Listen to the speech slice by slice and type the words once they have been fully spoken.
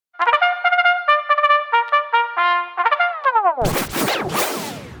Connections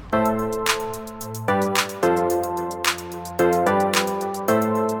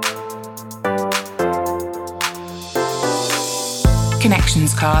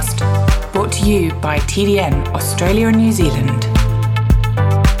Cast, brought to you by TDN Australia and New Zealand.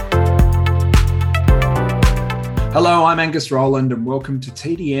 Hello, I'm Angus Rowland and welcome to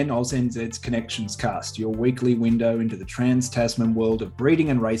TDN AusNZ's Connections Cast, your weekly window into the trans-Tasman world of breeding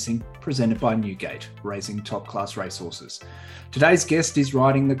and racing, presented by Newgate, raising top-class racehorses. Today's guest is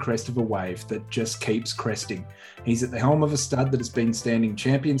riding the crest of a wave that just keeps cresting. He's at the helm of a stud that has been standing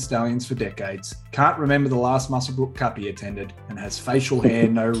champion stallions for decades, can't remember the last Muswellbrook Cup he attended, and has facial hair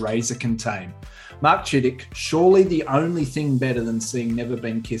no razor can tame. Mark Chittick, surely the only thing better than seeing Never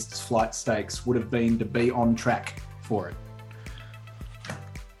Been Kissed's Flight Stakes would have been to be on track for it.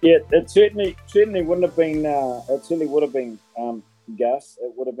 Yeah, it certainly wouldn't have been. It certainly would have been, Gus.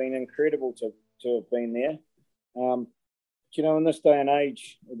 It would have been incredible to have been there. In this day and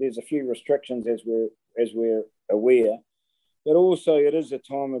age, there's a few restrictions as we're aware, but also it is a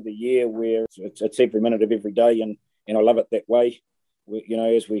time of the year where it's every minute of every day, and I love it that way.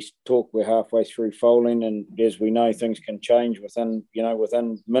 As we talk, we're halfway through foaling, and as we know, things can change within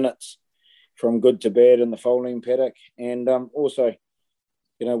minutes, from good to bad in the foaling paddock. And also,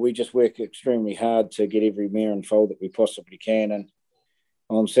 we just work extremely hard to get every mare in foal that we possibly can. And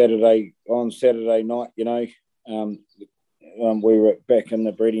on Saturday night, we were back in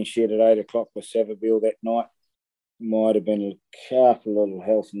the breeding shed at 8 o'clock with Savabeel that night. Might have been a couple of little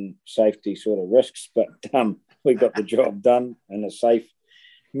health and safety sort of risks, but we got the job done in a safe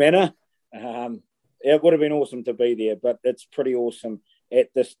manner. It would have been awesome to be there, but it's pretty awesome at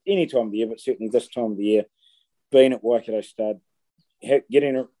any time of the year, but certainly this time of the year, being at Waikato Stud,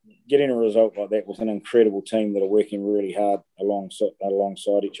 getting a result like that with an incredible team that are working really hard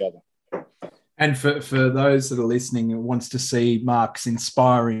alongside each other. And for those that are listening and wants to see Mark's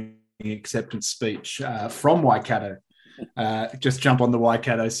inspiring acceptance speech from Waikato, just jump on the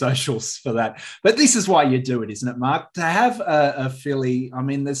Waikato socials for that. But this is why you do it, isn't it, Mark? To have a filly, I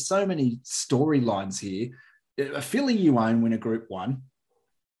mean, there's so many storylines here. A filly you own win a Group 1.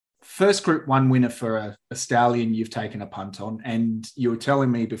 First Group 1 winner for a stallion you've taken a punt on. And you were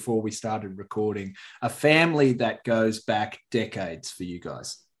telling me before we started recording, a family that goes back decades for you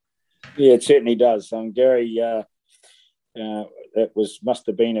guys. Yeah, it certainly does. Gary, must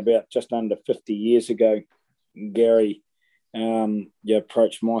have been about just under 50 years ago. Gary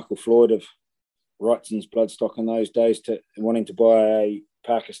approached Michael Floyd of Wrightson's Bloodstock in those days wanting to buy a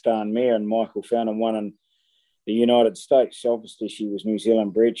Pakistan mare, and Michael found him one in the United States. Obviously, she was New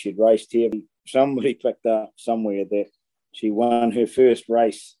Zealand bred. She'd raced here. Somebody picked up somewhere that she won her first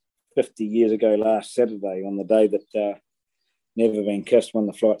race 50 years ago last Saturday, on the day that Never Been Kissed won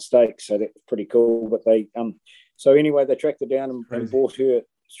the Flight Stakes. So that was pretty cool. But they tracked her down and bought her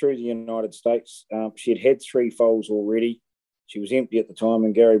through the United States. She'd had 3 foals already. She was empty at the time,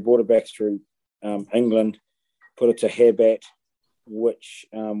 and Gary brought her back through England, put her to Habat, which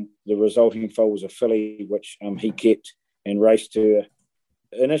the resulting foal was a filly, which he kept and raced her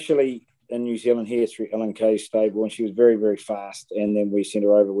initially in New Zealand here through L&K's stable, and she was very, very fast. And then we sent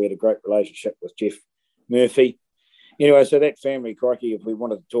her over. We had a great relationship with Jeff Murphy. Anyway, so that family, crikey, if we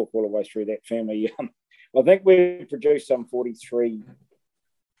wanted to talk all the way through that family, I think we produced some 43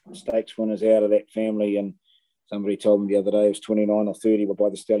 stakes winners out of that family, and somebody told me the other day it was 29 or 30 by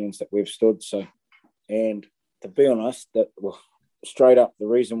the stallions that we've stood. So, and to be honest, straight up, the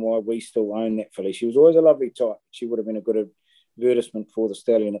reason why we still own that filly, she was always a lovely type. She would have been a good advertisement for the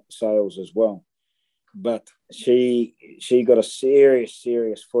stallion at the sales as well. But she got a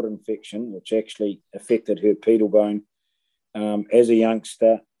serious foot infection, which actually affected her pedal bone as a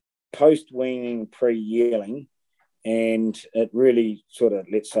youngster, post-weaning, pre-yearling, and it really sort of,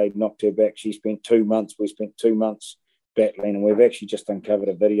 let's say, knocked her back. We spent 2 months battling, and we've actually just uncovered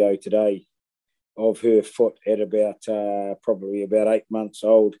a video today of her foot at about probably about 8 months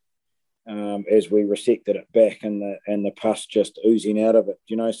old, as we resected it back, and the pus just oozing out of it.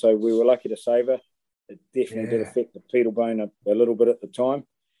 So we were lucky to save her. It definitely did affect the pedal bone a little bit at the time,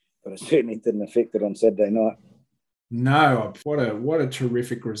 but it certainly didn't affect it on Saturday night. No, what a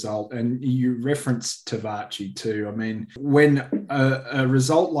terrific result. And you referenced Tavachi too. I mean, when a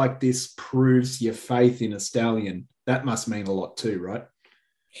result like this proves your faith in a stallion, that must mean a lot too, right?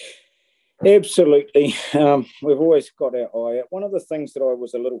 Absolutely. We've always got our eye out. One of the things that I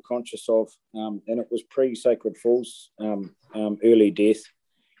was a little conscious of, and it was pre-Sacred Falls early death,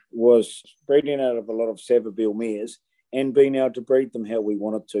 was breeding out of a lot of Savabeel mares and being able to breed them how we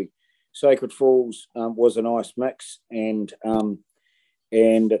wanted to. Sacred Falls was a nice mix, and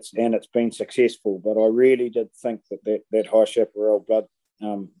it's been successful. But I really did think that High Chaparral blood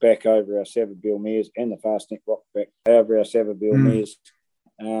back over our Savabeel mares and the Fastnet Rock back over our Savabeel mares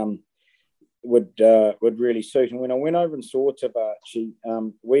would really suit. And when I went over and saw Tabachi,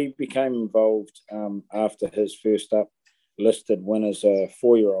 we became involved after his first up listed win as a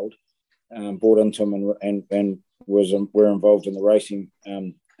 4-year-old, bought into him and were involved in the racing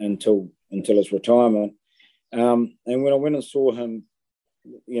until his retirement. And when I went and saw him,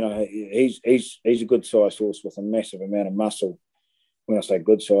 he's a good sized horse with a massive amount of muscle. When I say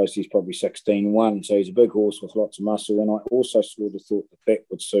good sized, he's probably 16-1, so he's a big horse with lots of muscle. And I also sort of thought that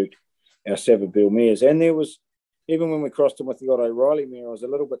would suit our Savabeel mares. And there was, even when we crossed him with the Otto Riley mare, I was a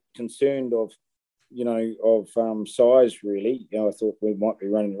little bit concerned of size, really. I thought we might be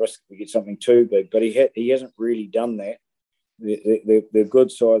running the risk if we get something too big, but he hasn't really done that. They're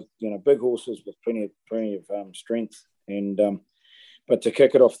good size, big horses with plenty of strength. And but to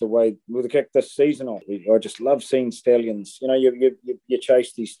kick it off the way with the kick this season off, I just love seeing stallions. You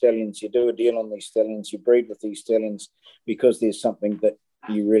chase these stallions, you do a deal on these stallions, you breed with these stallions because there's something that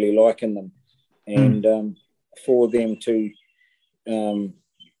you really like in them, and for them to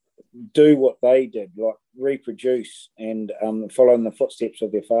do what they did, like reproduce and follow in the footsteps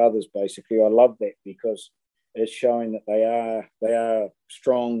of their fathers. Basically, I love that because it's showing that they are a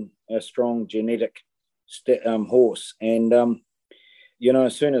strong genetic horse. And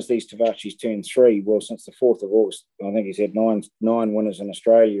as soon as these Tavachis turn 3, well, since the 4th of August, I think he's had nine winners in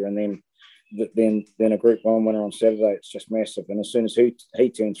Australia, and then a Group 1 winner on Saturday. It's just massive. And as soon as he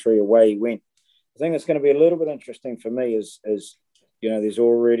turned 3, away he went. The thing that's going to be a little bit interesting for me is there's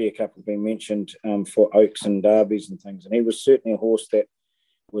already a couple being mentioned for Oaks and Derbies and things, and he was certainly a horse that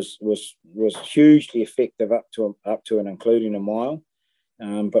was hugely effective up to and including a mile.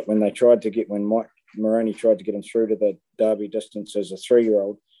 But when Mike Moroney tried to get him through to the Derby distance as a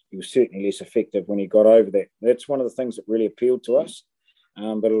 3-year-old, he was certainly less effective when he got over that. That's one of the things that really appealed to us.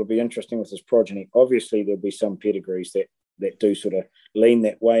 But it'll be interesting with his progeny. Obviously, there'll be some pedigrees that do sort of lean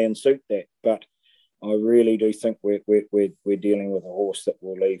that way and suit that. But I really do think we're dealing with a horse that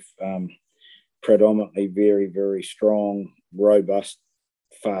will leave predominantly very, very strong, robust,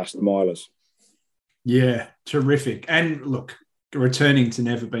 fast milers. Yeah, terrific. And look, returning to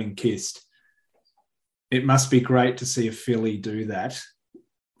Never Been Kissed, it must be great to see a filly do that,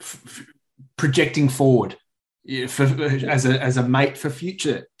 projecting forward as a mate for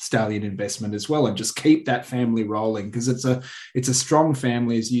future stallion investment as well, and just keep that family rolling, because it's a strong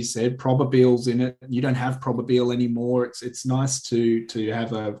family, as you said. Probabeel's in it. You don't have Probabeel anymore. It's nice to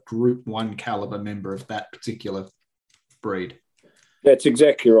have a Group 1 caliber member of that particular breed. That's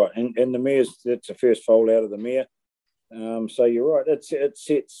exactly right. And the mare's, that's the first foal out of the mare. So you're right. It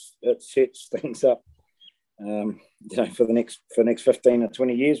sets things up, for the next 15 or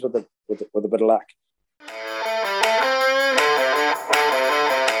 20 years with a bit of luck.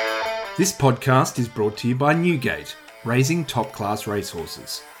 This podcast is brought to you by Newgate, raising top-class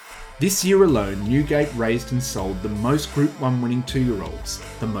racehorses. This year alone, Newgate raised and sold the most Group 1 winning 2-year-olds,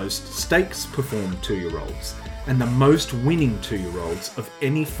 the most stakes performed 2-year-olds, and the most winning 2-year-olds of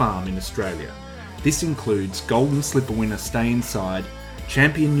any farm in Australia. This includes Golden Slipper winner Stay Inside,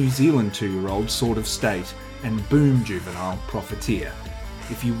 Champion New Zealand 2-year-old Sword of State, and Boom Juvenile Profiteer.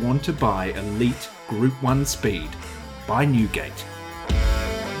 If you want to buy elite Group 1 speed, buy Newgate.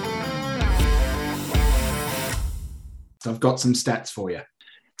 So I've got some stats for you.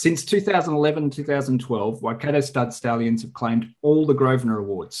 Since 2011-2012, Waikato Stud Stallions have claimed all the Grosvenor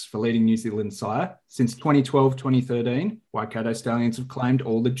Awards for leading New Zealand sire. Since 2012-2013, Waikato Stallions have claimed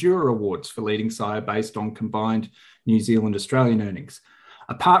all the Juror Awards for leading sire based on combined New Zealand-Australian earnings.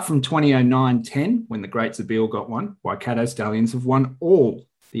 Apart from 2009-10, when the Great Zabeel got one, Waikato Stallions have won all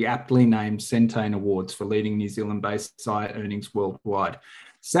the aptly named Centane Awards for leading New Zealand-based sire earnings worldwide.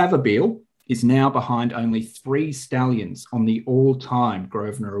 Savabeel is now behind only 3 stallions on the all-time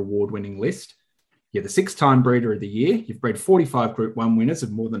Grosvenor Award-winning list. You're the 6-time Breeder of the Year. You've bred 45 Group 1 winners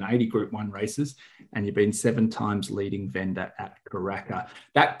of more than 80 Group 1 races, and you've been 7 times leading vendor at Karaka.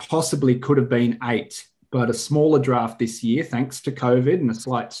 That possibly could have been 8, but a smaller draft this year, thanks to COVID and a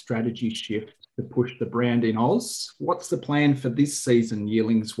slight strategy shift to push the brand in Oz. What's the plan for this season,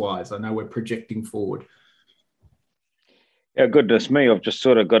 yearlings-wise? I know we're projecting forward. Yeah, goodness me, I've just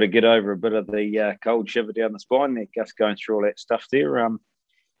sort of got to get over a bit of the cold shiver down the spine there, Gus, going through all that stuff there.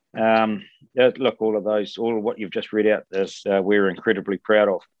 Look, all of what you've just read out, is we're incredibly proud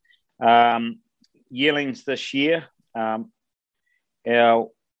of. Yearlings this year,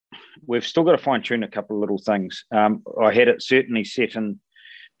 we've still got to fine-tune a couple of little things. I had it certainly set in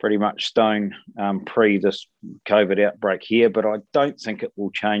pretty much stone pre this COVID outbreak here, but I don't think it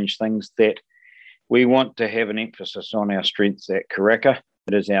will change things. That we want to have an emphasis on our strengths at Karaka.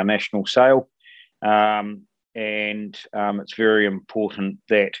 It is our national sale, and it's very important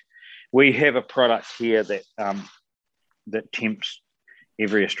that we have a product here that that tempts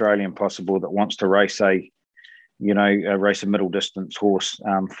every Australian possible that wants to race a middle distance horse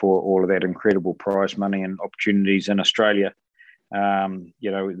for all of that incredible prize money and opportunities in Australia.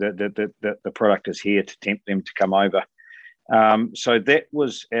 The product is here to tempt them to come over. So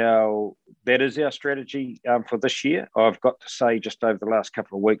that is our strategy for this year. I've got to say, just over the last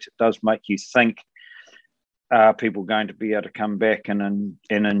couple of weeks, it does make you think: are people going to be able to come back and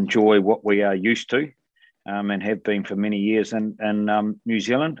enjoy what we are used to and have been for many years in New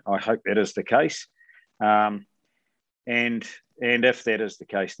Zealand? I hope that is the case. And if that is the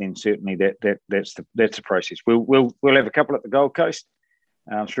case, then certainly that's the process. We'll have a couple at the Gold Coast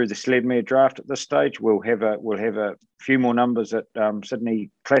through the Sledmere Draft at this stage. We'll have a few more numbers at Sydney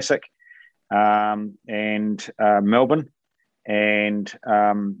Classic and Melbourne, and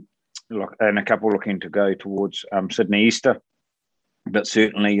a couple looking to go towards Sydney Easter. But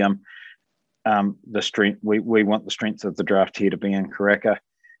certainly the strength we want the strength of the draft here to be in Karaka,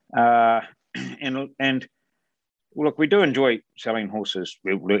 and look, we do enjoy selling horses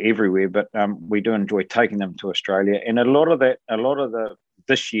everywhere, but we do enjoy taking them to Australia. And a lot of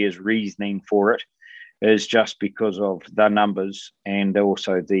this year's reasoning for it is just because of the numbers and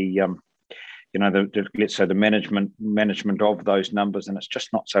also let's say the management of those numbers. And it's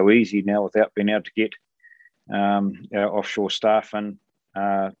just not so easy now without being able to get our offshore staff and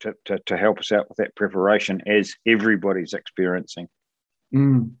to help us out with that preparation, as everybody's experiencing.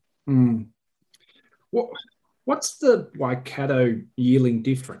 What's the Waikato yearling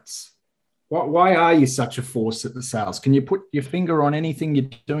difference? Why are you such a force at the sales? Can you put your finger on anything you're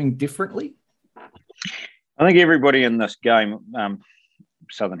doing differently? I think everybody in this game,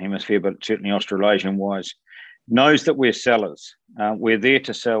 Southern Hemisphere, but certainly Australasian-wise, knows that we're sellers. We're there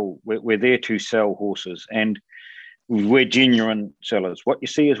to sell. We're there to sell horses, and we're genuine sellers. What you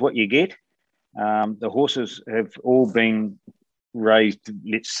see is what you get. The horses have all been raised,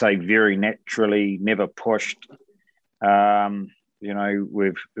 let's say, very naturally, never pushed. We've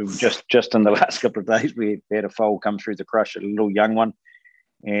just in the last couple of days, we had a foal come through the crush, a little young one,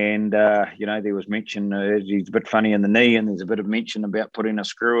 and there was mention he's a bit funny in the knee, and there's a bit of mention about putting a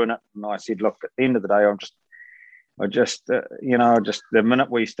screw in it. And I said, look, at the end of the day, the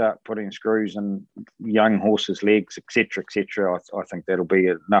minute we start putting screws in young horses' legs, etc., I think that'll be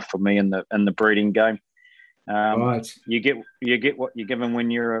enough for me in the breeding game. Right. You get what you're given when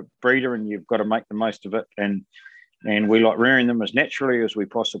you're a breeder, and you've got to make the most of it. And we like rearing them as naturally as we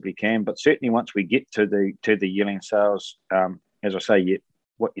possibly can. But certainly, once we get to the yearling sales, as I say,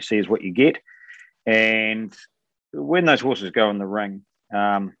 what you see is what you get. And when those horses go in the ring,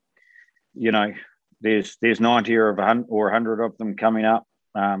 there's 90 or 100 of them coming up.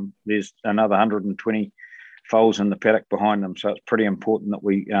 There's another 120 foals in the paddock behind them. So it's pretty important that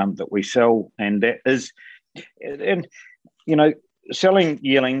we sell, and that is. And selling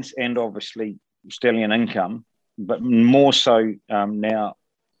yearlings and obviously stallion income, but more so now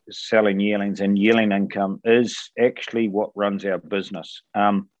selling yearlings and yearling income is actually what runs our business.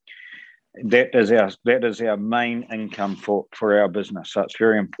 That is our main income for our business. So it's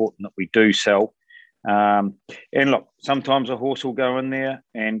very important that we do sell. And look, sometimes a horse will go in there,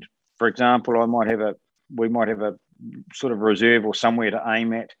 and for example, we might have a sort of reserve or somewhere to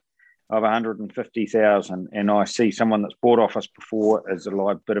aim at of 150,000, and I see someone that's bought off us before as a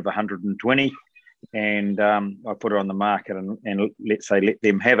live bid of 120, and I put it on the market and let's say let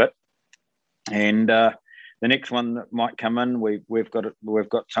them have it, and the next one that might come in, we've got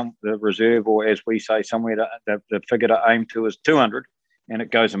some the reserve, or as we say, somewhere the figure to aim to is 200, and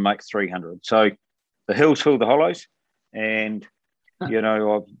it goes and makes 300. So the hills fill the hollows, and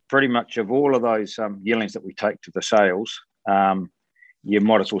pretty much of all of those yearlings that we take to the sales. You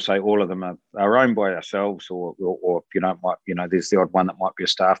might as well say all of them are owned by ourselves, or there's the odd one that might be a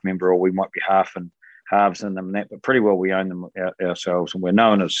staff member, or we might be halves in them, and that, but pretty well we own them ourselves, and we're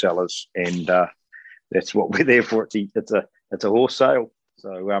known as sellers, and that's what we're there for. It's a horse sale,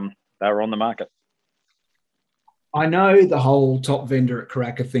 so they're on the market. I know the whole top vendor at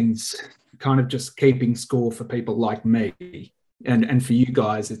Karaka thing's kind of just keeping score for people like me, and for you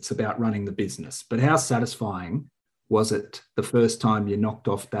guys, it's about running the business. But how satisfying was it the first time you knocked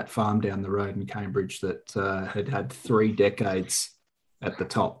off that farm down the road in Cambridge that had 3 decades at the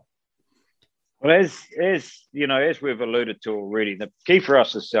top? Well, as we've alluded to already, the key for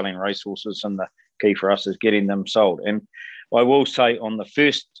us is selling racehorses, and the key for us is getting them sold. And I will say on the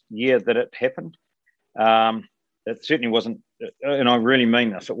first year that it happened, it certainly wasn't, and I really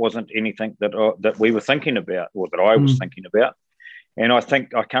mean this, it wasn't anything that we were thinking about or that I was thinking about. And I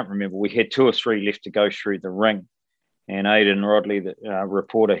think, I can't remember, we had 2 or 3 left to go through the ring. And Aidan Rodley, the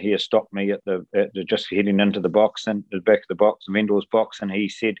reporter here, stopped me at the just heading into the box, and the back of the box, the vendor's box, and he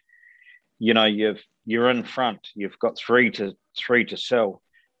said, you know, you're in front, you've got three to sell.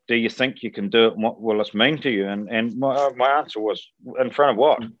 Do you think you can do it? What will this mean to you? And my answer was, in front of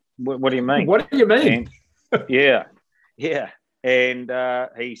what? What do you mean? What do you mean? And, yeah. And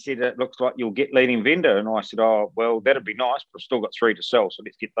he said, it looks like you'll get leading vendor. And I said, oh, well, that'd be nice, but I've still got 3 to sell, so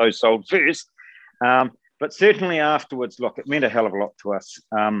let's get those sold first. But certainly afterwards, look, it meant a hell of a lot to us.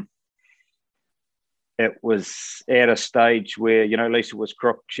 It was at a stage where, you know, Lisa was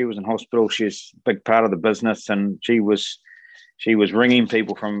crook. She was in hospital. She's a big part of the business, and she was ringing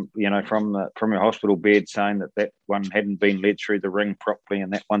people from her hospital bed, saying that one hadn't been led through the ring properly,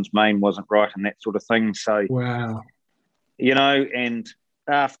 and that one's mane wasn't right, and that sort of thing. So, wow, you know, and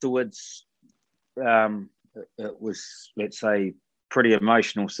afterwards, it was, let's say, pretty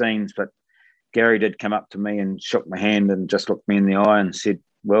emotional scenes. But Gary did come up to me and shook my hand and just looked me in the eye and said,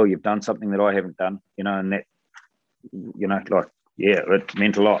 well, you've done something that I haven't done, you know, and that, you know, like, yeah, it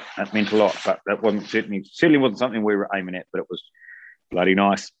meant a lot. It meant a lot, but that wasn't certainly wasn't something we were aiming at, but it was bloody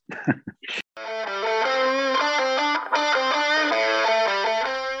nice.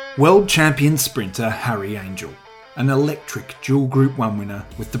 World champion sprinter Harry Angel, an electric dual Group 1 winner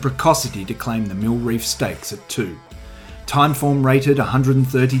with the precocity to claim the Mill Reef Stakes at 2. Timeform rated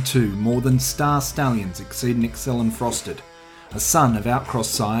 132, more than Star Stallions exceed and excel and Frosted. A son of outcross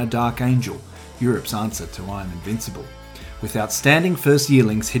sire Dark Angel, Europe's answer to I Am Invincible. With outstanding first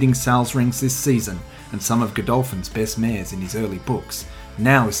yearlings hitting sales rings this season and some of Godolphin's best mares in his early books,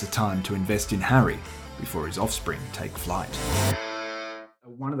 now is the time to invest in Harry before his offspring take flight.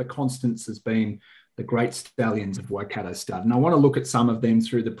 One of the constants has been the great stallions of Waikato Stud, and I want to look at some of them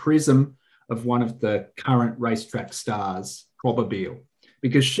through the prism of one of the current racetrack stars, Probabeel,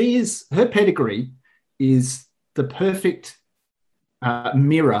 because her pedigree is the perfect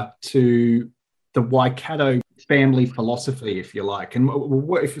mirror to the Waikato family philosophy, if you like. And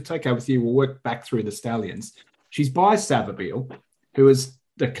if it's okay with you, we'll work back through the stallions. She's by Savabeel, who is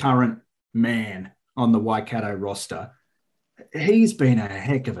the current man on the Waikato roster. He's been a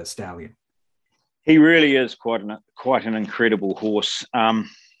heck of a stallion. He really is quite an incredible horse.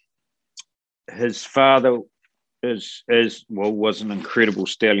 His father was an incredible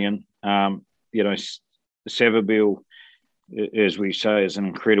stallion. You know, Savabeel, as we say, is an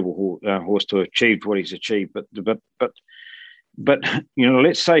incredible horse to achieve what he's achieved. But you know,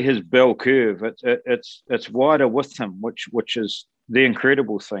 let's say his bell curve, it's wider with him, which is the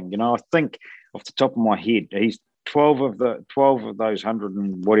incredible thing. You know, I think off the top of my head, he's 12 of those 100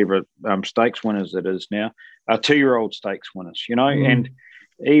 and whatever stakes winners it is now are 2-year-old stakes winners. You know, and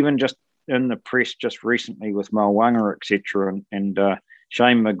even just in the press just recently with Malwanga, etc., and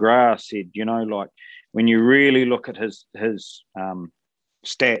Shane McGrath said, you know, like, when you really look at his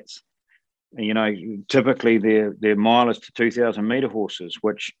stats, you know, typically they're milers to 2,000 metre horses,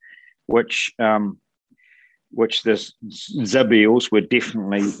 which the Zabeels were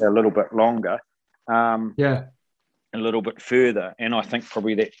definitely a little bit longer, a little bit further. And I think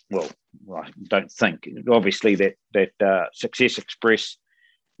probably that, well, I don't think, obviously that Success Express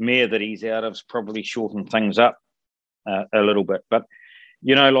mare that he's out of's probably shortened things up a little bit. But,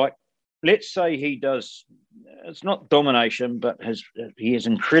 you know, like, let's say he does, it's not domination, but he has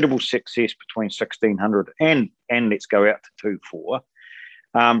incredible success between 1,600 and let's go out to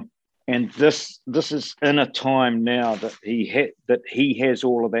 2-4. And this is in a time now that he has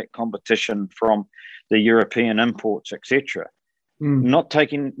all of that competition from the European imports, etc. Not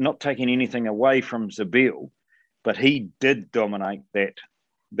taking anything away from Zabeel, but he did dominate that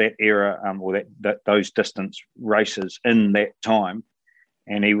era or those distance races in that time.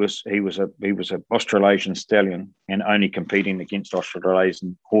 And he was a Australasian stallion and only competing against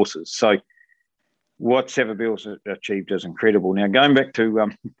Australasian horses. So what Savabeel's achieved is incredible. Now going back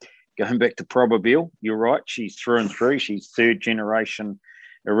to Probabeel, you're right. She's through and through. She's 3rd generation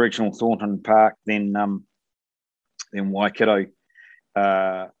original Thornton Park, then Waikato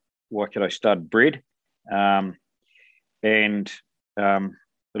stud bred, and I'm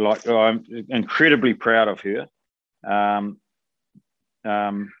incredibly proud of her.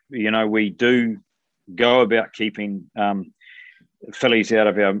 You know, we do go about keeping fillies out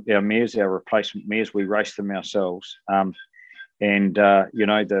of our mares, our replacement mares. We race them ourselves. You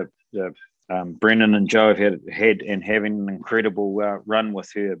know, Brendan and Joe have had and having an incredible run with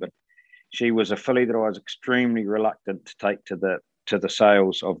her. But she was a filly that I was extremely reluctant to take to the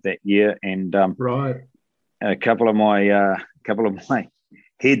sales of that year, and right, a couple of my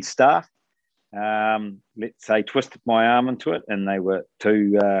head staff, let's say, twisted my arm into it, and they were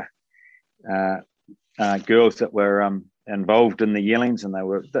two girls that were involved in the yearlings, and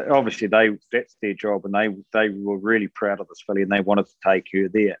that's their job, and they were really proud of this filly, and they wanted to take her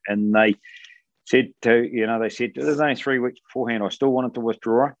there, and they said there's only 3 weeks beforehand, I still wanted to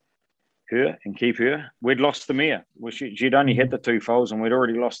withdraw her and keep her. We'd lost the mare. Well, she'd only had the 2 foals, and we'd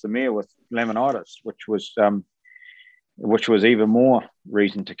already lost the mare with laminitis, which was even more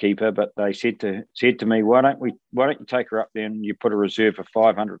reason to keep her. But they said to me, why don't you take her up there and you put a reserve of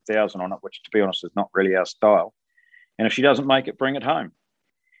 500,000 on it, which, to be honest, is not really our style. And if she doesn't make it, bring it home.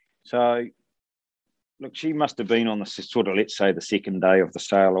 So, look, she must have been on the sort of, let's say, the second day of the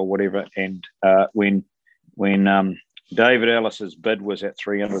sale or whatever. And when David Ellis's bid was at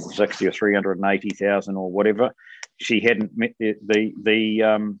 360 or 380,000 or whatever, she hadn't met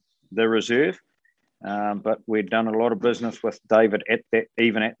the reserve. But we'd done a lot of business with David at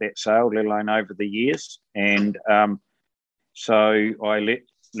that sale, let alone over the years. And so I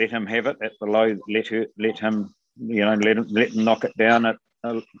let him have it at below. Let him knock it down at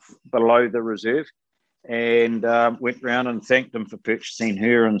below the reserve, and went round and thanked him for purchasing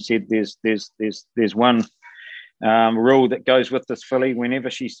her, and said there's one rule that goes with this filly. Whenever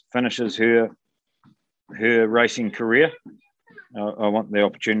she finishes her racing career, I want the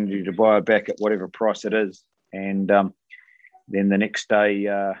opportunity to buy her back at whatever price it is. And then the next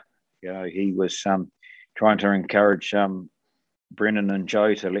day, he was trying to encourage Brendan and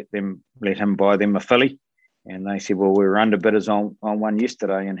Joe to let him buy them a filly. And they said, well, we were underbidders on one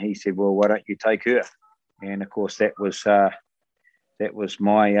yesterday. And he said, well, why don't you take her? And of course, that was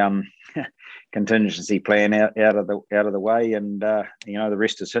my contingency plan out of the way. And the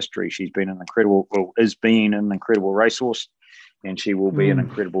rest is history. She's been is being an incredible racehorse, and she will be an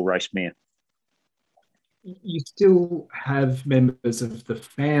incredible race mare. You still have members of the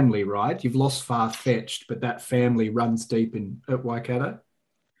family, right? You've lost Far Fetched, but that family runs deep at Waikato.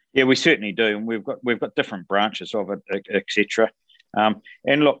 Yeah, we certainly do, and we've got different branches of it, etc.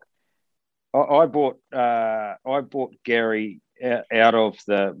 And look, I bought Gary out of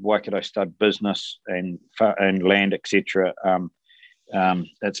the Waikato stud business and land, etc.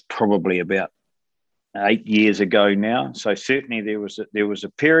 It's probably about 8 years ago now. So certainly there was a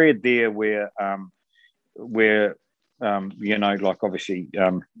period there where like obviously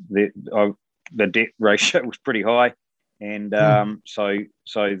the debt ratio was pretty high, and so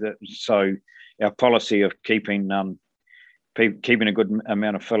our policy of keeping a good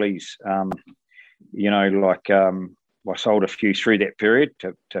amount of fillies, I sold a few through that period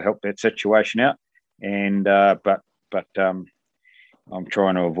to help that situation out, and but I'm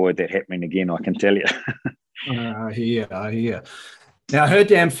trying to avoid that happening again, I can tell you. I hear. Now, her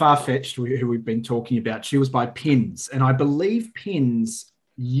Damn Far Fetched, who we've been talking about, she was by Pins. And I believe, Pins,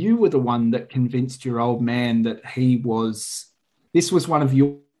 you were the one that convinced your old man that this was one of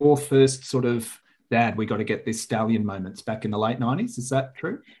your first sort of, Dad, we got to get this stallion moments back in the late 90s. Is that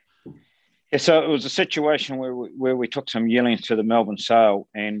true? Yeah, so it was a situation where we took some yearlings to the Melbourne sale,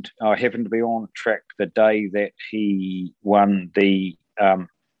 and I happened to be on track the day that he won the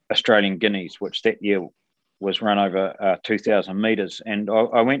Australian Guineas, which that year was run over 2,000 metres. And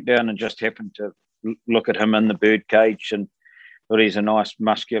I went down and just happened to look at him in the bird cage and thought he's a nice,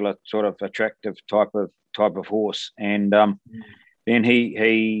 muscular, sort of attractive type of horse. And then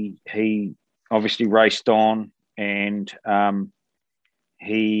he obviously raced on, and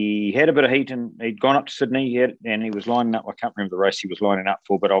he had a bit of heat, and he'd gone up to Sydney, and he was lining up. I can't remember the race he was lining up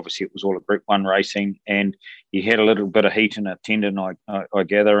for, but obviously it was all a Group 1 racing, and he had a little bit of heat in a tendon, I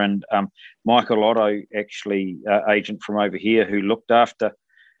gather. And Michael Otto, actually agent from over here, who looked after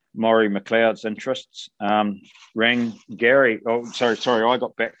Maury McLeod's interests, rang Gary. Oh, sorry, I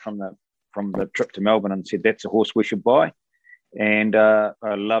got back from the trip to Melbourne and said, that's a horse we should buy. And I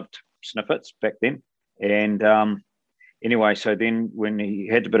loved Snippets back then. And anyway, so then when he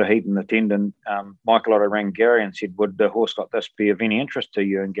had a bit of heat in the tendon, Michael Otto rang Gary and said, would a horse like this be of any interest to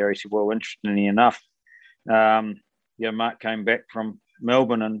you? And Gary said, well, interestingly enough, Mark came back from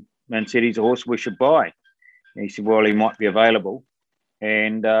Melbourne and said he's a horse we should buy. And he said, well, he might be available.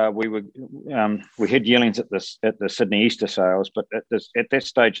 And we had yearlings at the Sydney Easter sales, but at that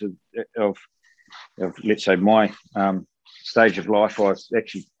stage of let's say my stage of life, I was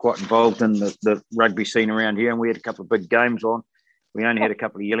actually quite involved in the rugby scene around here, and we had a couple of big games on. We only had a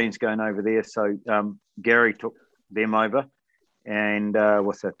couple of yearlings going over there, so Gary took them over and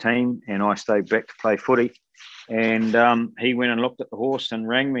with a team, and I stayed back to play footy. And he went and looked at the horse and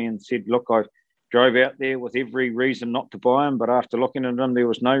rang me and said, look, I drove out there with every reason not to buy him, but after looking at him, there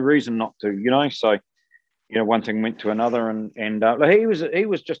was no reason not to, So, one thing went to another, and he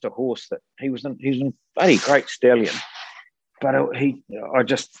was just a horse that he was a bloody great stallion. But I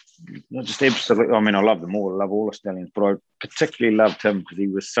just absolutely, I love them all. I love all the stallions, but I particularly loved him because he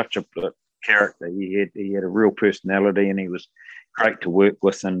was such a character. He had a real personality, and he was great to work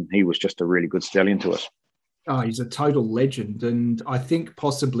with, and he was just a really good stallion to us. Oh, he's a total legend, and I think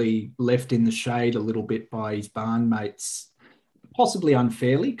possibly left in the shade a little bit by his barn mates, possibly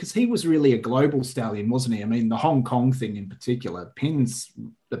unfairly, because he was really a global stallion, wasn't he? I mean, the Hong Kong thing in particular,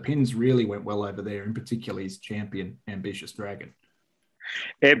 the pins really went well over there, in particular his champion, Ambitious Dragon.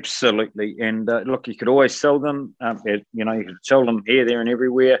 Absolutely. And look, you could always sell them. You could sell them here, there and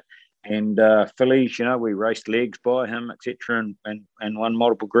everywhere. And fillies, we raced legs by him, etc., and won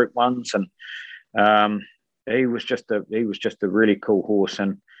multiple Group 1s. And he was just a really cool horse.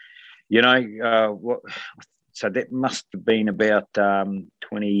 And, so that must have been about 4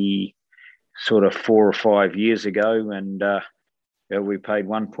 or 5 years ago. And we paid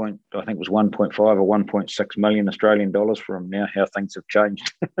 1.5 or 1.6 million Australian dollars for him. Now how things have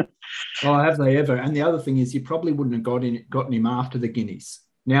changed. Oh, have they ever? And the other thing is, you probably wouldn't have gotten him after the Guineas.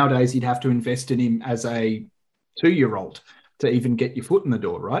 Nowadays, you'd have to invest in him as a 2-year-old to even get your foot in the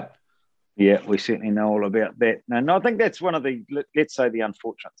door, right? Yeah, we certainly know all about that. And I think that's one of the, let's say, the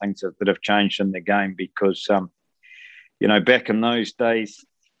unfortunate things that have changed in the game, because, back in those days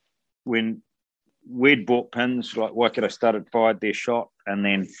when we'd bought pins, like Waikato Stud fired their shot, and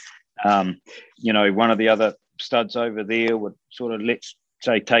then, one of the other studs over there would sort of, let's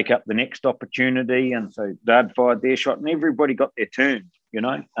say, take up the next opportunity. And so they'd fired their shot, and everybody got their turn,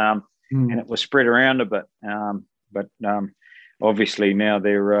 and it was spread around a bit. But obviously now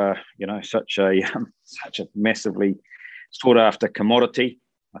they're, such a massively sought after commodity.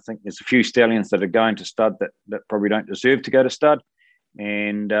 I think there's a few stallions that are going to stud that probably don't deserve to go to stud,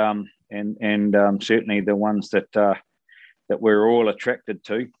 and certainly the ones that we're all attracted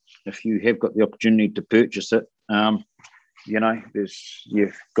to. If you have got the opportunity to purchase it,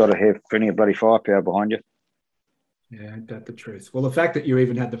 you've got to have plenty of bloody firepower behind you. Yeah, ain't that the truth? Well, the fact that you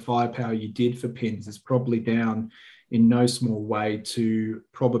even had the firepower you did for pins is probably down in no small way to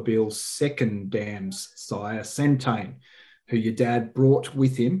Probabil's second dam's sire, Centane, who your dad brought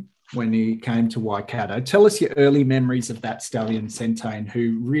with him when he came to Waikato. Tell us your early memories of that stallion, Centane,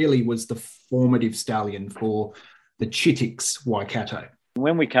 who really was the formative stallion for the Chittick's Waikato.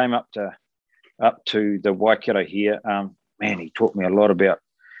 When we came up to the Waikato here, he taught me a lot about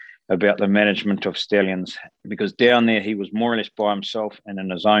the management of stallions, because down there he was more or less by himself and in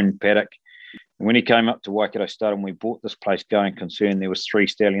his own paddock. And when he came up to Waikato Stud and we bought this place going concern, there was 3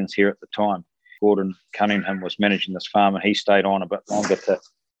 stallions here at the time. Gordon Cunningham was managing this farm, and he stayed on a bit longer to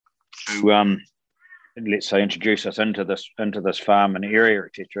let's say, introduce us into this farm and area,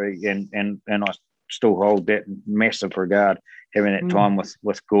 etc. And I still hold that in massive regard, having that time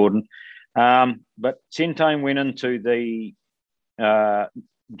with Gordon. But Centane went into the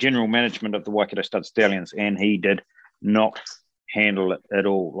general management of the Waikato Stud stallions, and he did not handle it at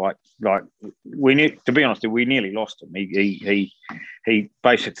all. Like to be honest, we nearly lost him. He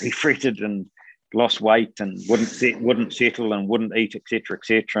basically fretted and lost weight and wouldn't settle and wouldn't eat, etc.,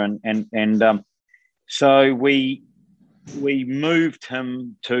 etc. And so we moved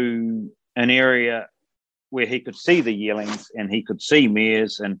him to an area where he could see the yearlings and he could see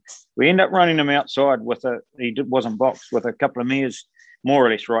mares, and we ended up running him outside wasn't boxed, with a couple of mares more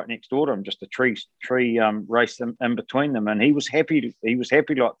or less right next door to him, just a tree race in between them, and he was happy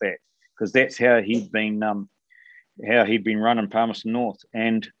like that, because that's how he'd been running Palmerston North.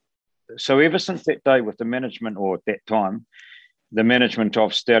 And so ever since that day with the management, or at that time, the management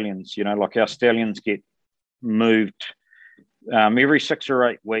of stallions, like our stallions get moved every 6 or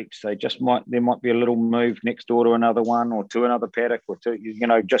 8 weeks. There might be a little move next door to another one, or to another paddock, or to,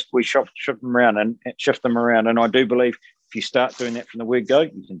 just we shift them around and shift them around. And I do believe if you start doing that from the word go,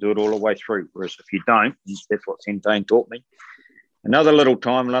 you can do it all the way through. Whereas if you don't, that's what Centane taught me. Another little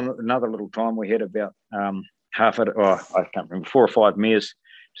time we had about I can't remember, 4 or 5 mares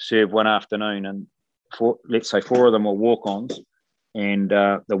to serve one afternoon, and 4 of them were walk-ons, and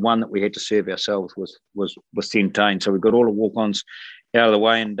the one that we had to serve ourselves was Centane. So we got all the walk-ons out of the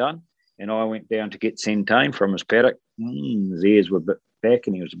way and done, and I went down to get Centane from his paddock. His ears were a bit back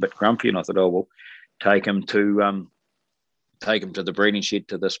and he was a bit grumpy, and I thought, we'll take him to the breeding shed,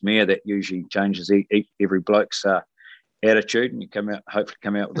 to this mare that usually changes every bloke's attitude, and you hopefully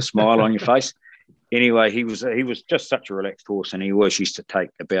come out with a smile on your face. Anyway, he was just such a relaxed horse, and he always used to take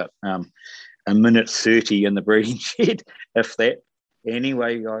about a minute 30 in the breeding shed, if that.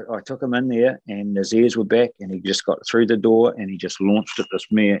 Anyway, I took him in there and his ears were back and he just got through the door and he just launched at this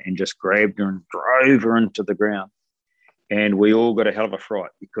mare and just grabbed her and drove her into the ground. And we all got a hell of a fright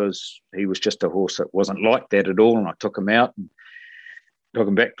because he was just a horse that wasn't like that at all. And I took him out and took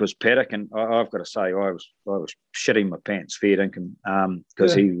him back to his paddock. And I've got to say, I was shitting my pants, fair dinkum,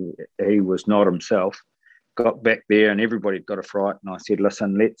 because he was not himself. Got back there and everybody got a fright. And I said,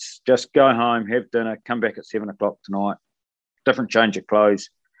 listen, let's just go home, have dinner, come back at 7 o'clock tonight. Different change of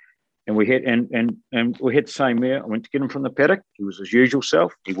clothes, and we had and we had the same mare. I went to get him from the paddock. He was his usual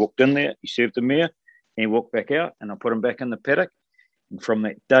self. He walked in there, he served the mare, and he walked back out. And I put him back in the paddock. And from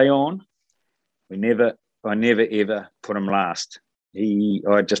that day on, I never ever put him last.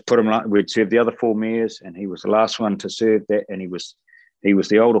 I just put him. We'd serve the other 4 mares, and he was the last one to serve that. And he was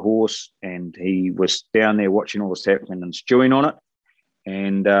the older horse, and he was down there watching all this happening and stewing on it.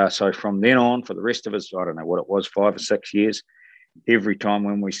 And so from then on, for the rest of us, I don't know what it was, 5 or 6 years, every time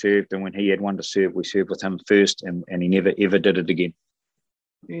when we served and when he had one to serve, we served with him first, and he never, ever did it again.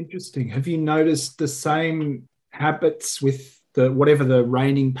 Interesting. Have you noticed the same habits with whatever the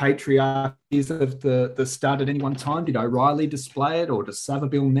reigning patriarch is of the stud at any one time? Did O'Reilly display it, or does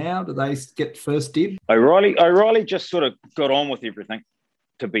Savabeel now? Do they get first dib? O'Reilly just sort of got on with everything,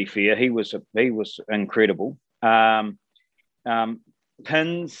 to be fair. He was incredible.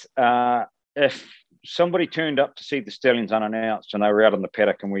 Pins, if somebody turned up to see the stallions unannounced and they were out on the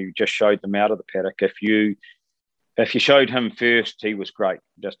paddock and we just showed them out of the paddock, if you showed him first, he was great,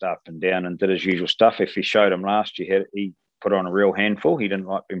 just up and down and did his usual stuff. If you showed him last, he put on a real handful. He didn't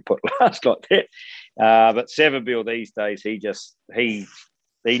like being put last like that. But Savabeel these days, he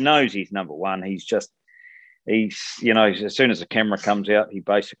knows he's number one. He's as soon as the camera comes out, he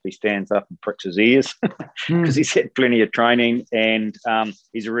basically stands up and pricks his ears because he's had plenty of training, and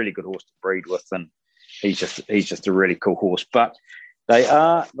he's a really good horse to breed with, and he's just a really cool horse. But they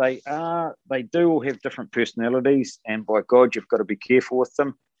do all have different personalities, and by God, you've got to be careful with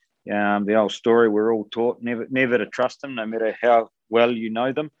them. The old story we're all taught never to trust them, no matter how well you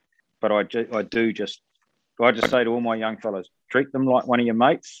know them. But I just say to all my young fellas, treat them like one of your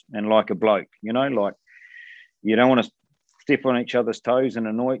mates and like a bloke. Like. You don't want to step on each other's toes and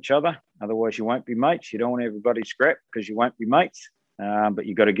annoy each other. Otherwise, you won't be mates. You don't want everybody scrap because you won't be mates. But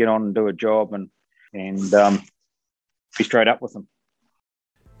you've got to get on and do a job and be straight up with them.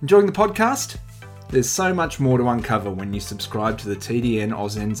 Enjoying the podcast? There's so much more to uncover when you subscribe to the TDN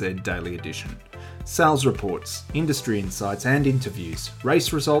AusNZ Daily Edition. Sales reports, industry insights and interviews,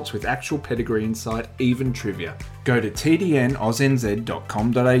 race results with actual pedigree insight, even trivia. Go to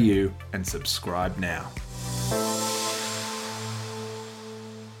tdnausnz.com.au and subscribe now.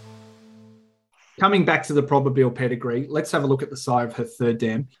 Coming back to the Probabeel pedigree, let's have a look at the sire of her third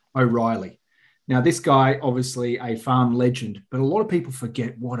dam, O'Reilly. Now, this guy, obviously a farm legend, but a lot of people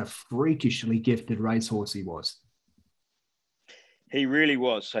forget what a freakishly gifted racehorse he was. He really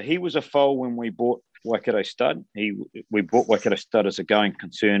was. So he was a foal when we bought Waikato Stud. We bought Waikato Stud as a going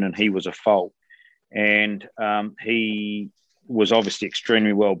concern, and he was a foal. And he was obviously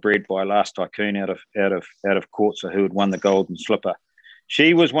extremely well bred by Last Tycoon out of Courtsa, who had won the Golden Slipper.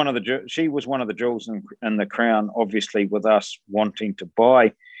 She was one of the jewels in the crown, obviously, with us wanting to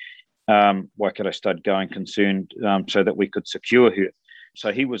buy Waikato Stud going concern so that we could secure her.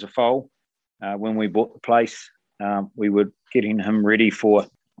 So he was a foal. When we bought the place, we were getting him ready for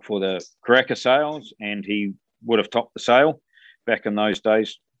the Karaka sales, and he would have topped the sale back in those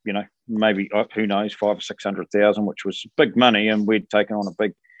days. Maybe, who knows, 500,000 or 600,000, which was big money, and we'd taken on a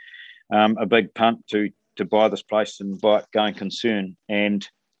big punt to buy this place and buy it going concern. And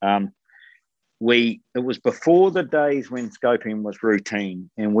it was before the days when scoping was routine,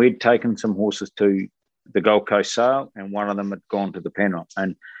 and we'd taken some horses to the Gold Coast sale, and one of them had gone to the panel,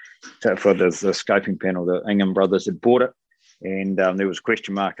 and for the scoping panel, the Ingham brothers had bought it, and there was a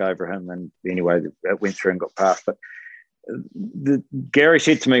question mark over him, and anyway, it went through and got passed. But Gary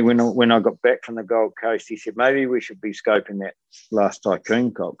said to me when I got back from the Gold Coast, he said, maybe we should be scoping that Last Tycoon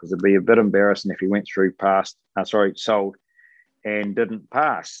colt, because it'd be a bit embarrassing if he went through sold and didn't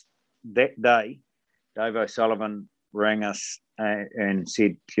pass. That day, Dave O'Sullivan rang us and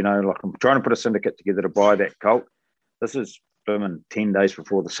said, I'm trying to put a syndicate together to buy that colt. This is 10 days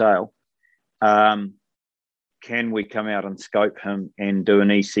before the sale. Can we come out and scope him and do an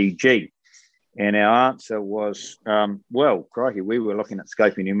ECG? And our answer was, well, crikey, we were looking at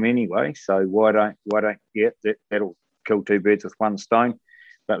scoping him anyway, so why don't that'll kill two birds with one stone,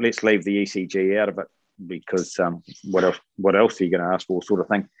 but let's leave the ECG out of it, because what else are you going to ask for, sort of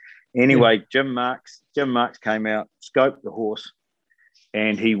thing. Anyway, yeah. Jim Marks came out, scoped the horse,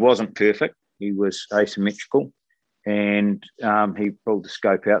 and he wasn't perfect. he was asymmetrical, and he pulled the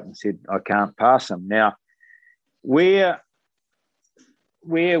scope out and said, I can't pass him. Now, where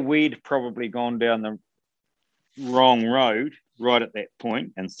we'd probably gone down the wrong road right at that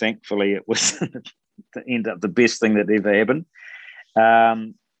point, and thankfully it was to end up the best thing that ever happened,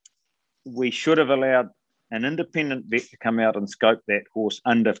 we should have allowed an independent vet to come out and scope that horse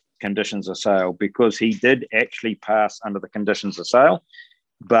under conditions of sale, because he did actually pass under the conditions of sale,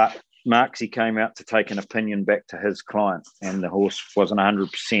 but Marksy came out to take an opinion back to his client, and the horse wasn't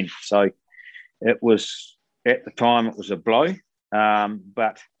 100%. So it was, at the time, it was a blow,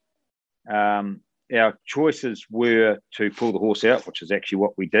 but our choices were to pull the horse out, which is actually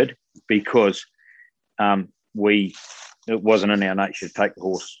what we did, because it wasn't in our nature to take the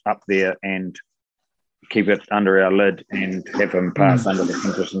horse up there and keep it under our lid and have him pass under the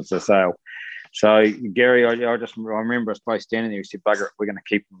conditions of sale. So Gary, I remember us both standing there. He said, "Bugger it, we're going to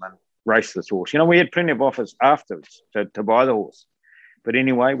keep him and race this horse." You know, we had plenty of offers afterwards to buy the horse, but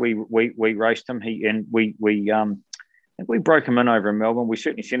anyway, we raced him. We broke him in over in Melbourne. We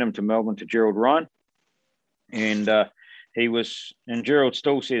certainly sent him to Melbourne to Gerald Ryan, and he was. And Gerald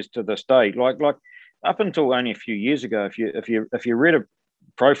still says to this day, like up until only a few years ago, if you read a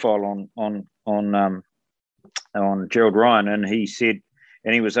profile on Gerald Ryan, and he said,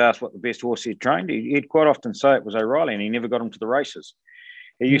 and he was asked what the best horse he'd trained, he'd quite often say it was O'Reilly, and he never got him to the races.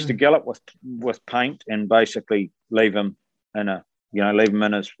 He used to gallop with paint and basically leave him in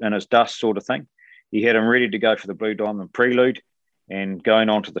his dust sort of thing. He had him ready to go for the Blue Diamond Prelude, and going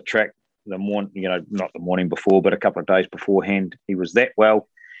onto the track the morning, not the morning before, but a couple of days beforehand, he was that well.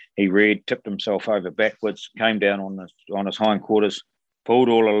 He tipped himself over backwards, came down on his hindquarters, pulled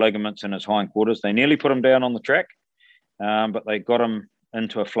all the ligaments in his hindquarters. They nearly put him down on the track, but they got him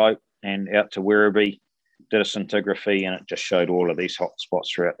into a float and out to Werribee, did a scintigraphy, and it just showed all of these hot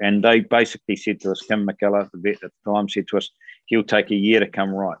spots throughout. And they basically said to us, Kim McKellar, the vet at the time, said to us, he'll take a year to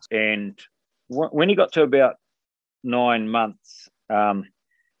come right. And when he got to about 9 months,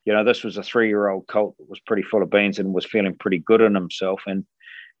 this was a 3-year-old colt that was pretty full of beans and was feeling pretty good in himself. And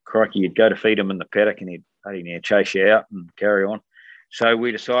crikey, you'd go to feed him in the paddock and he'd chase you out and carry on. So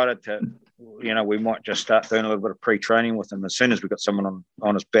we decided to, we might just start doing a little bit of pre-training with him. As soon as we got someone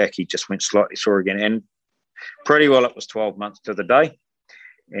on his back, he just went slightly sore again. And pretty well it was 12 months to the day.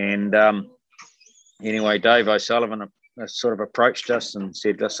 And anyway, Dave O'Sullivan sort of approached us and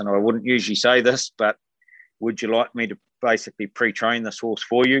said, listen, I wouldn't usually say this, but would you like me to basically pre-train this horse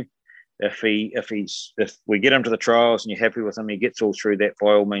for you? If we get him to the trials and you're happy with him, he gets all through that,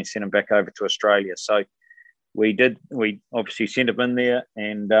 by all means, send him back over to Australia. So we did. We obviously sent him in there,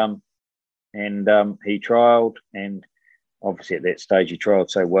 and he trialled, and obviously at that stage he trialled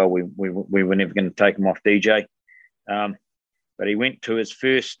so well we were never going to take him off DJ. But he went to his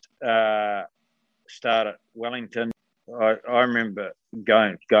first start at Wellington. I remember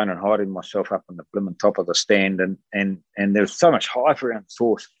going and hiding myself up on the blimmin' top of the stand, and there was so much hype around this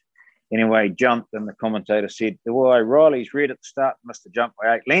horse. Anyway, he jumped, and the commentator said, well, O'Reilly's red at the start, must have jumped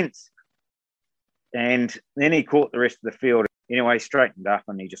by 8 lengths. And then he caught the rest of the field. Anyway, he straightened up,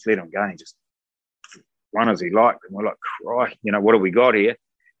 and he just let him go, and he just won as he liked. And we're like, right, what have we got here?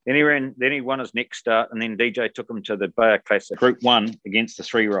 Then he won his next start, and then DJ took him to the Bayer Classic Group 1 against the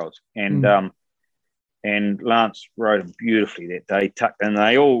 3-year-olds. And Lance rode him beautifully that day, and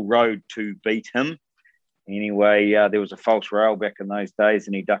they all rode to beat him. Anyway, there was a false rail back in those days,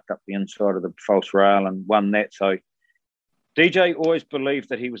 and he ducked up the inside of the false rail and won that. So DJ always believed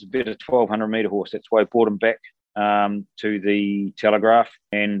that he was a better 1,200-metre horse. That's why he brought him back to the Telegraph.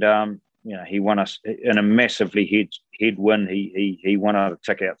 And, he won us in a massively head win. He won a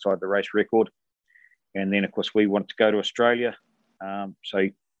tick outside the race record. And then, of course, we wanted to go to Australia. So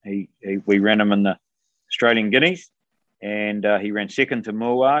we ran him in the Australian Guineas, and he ran second to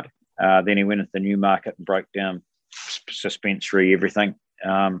Moorward. Then he went into the Newmarket and broke down suspensory, everything.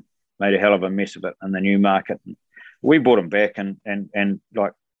 Made a hell of a mess of it in the Newmarket. We brought him back, and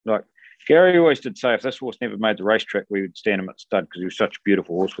like Gary always did say, if this horse never made the racetrack, we would stand him at stud, because he was such a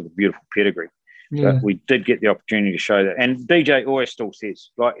beautiful horse with a beautiful pedigree. Yeah. But we did get the opportunity to show that. And DJ always still says,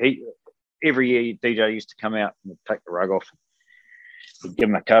 every year DJ used to come out and take the rug off, he'd give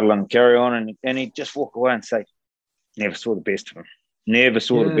him a cuddle and carry on, and he'd just walk away and say, never saw the best of him. Never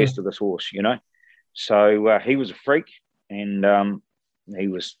saw the best of this horse, So he was a freak, and he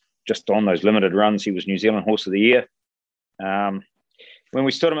was just on those limited runs. He was New Zealand Horse of the Year. When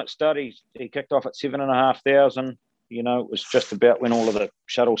we stood him at stud, he kicked off at 7,500. It was just about when all of the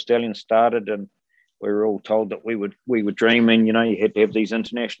shuttle stallions started, and we were all told that we were dreaming. You had to have these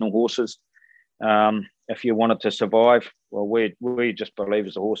international horses if you wanted to survive. well, we just believe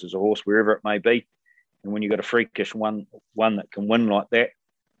as a horse wherever it may be. And when you've got a freakish one that can win like that,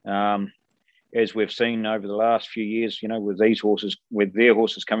 as we've seen over the last few years, with these horses, with their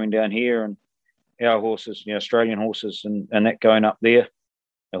horses coming down here and our horses, Australian horses and that going up there,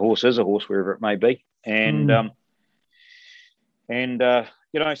 a horse is a horse wherever it may be. And,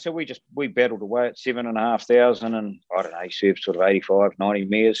 so we battled away at 7,500 and I don't know, he served sort of 85, 90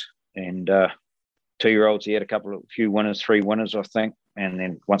 mares and 2-year-olds. He had few winners, 3 winners, I think. And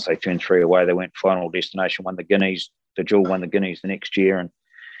then once they turned 3 away, they went final destination, won the Guineas. The Jewel won the Guineas the next year,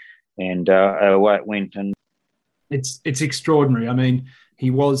 and away it went. And it's extraordinary. I mean,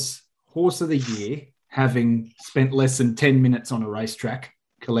 he was Horse of the Year, having spent less than 10 minutes on a racetrack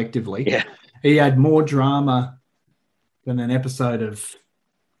collectively. Yeah. He had more drama than an episode of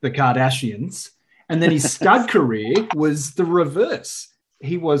The Kardashians. And then his stud career was the reverse.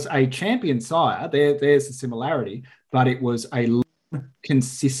 He was a champion sire. There's the similarity, but it was a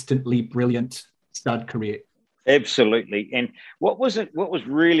consistently brilliant stud career. Absolutely. And what was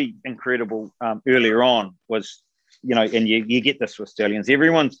really incredible earlier on was, and you get this with stallions.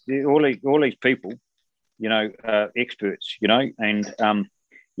 All these people, experts, and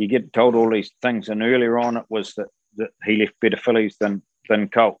you get told all these things. And earlier on, it was that he left better fillies than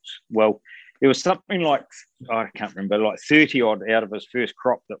colts. Well, there was something like, I can't remember, like 30 odd out of his first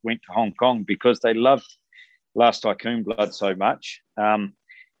crop that went to Hong Kong because they loved Last Tycoon blood so much. And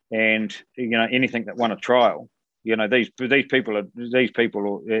anything that won a trial, these people had,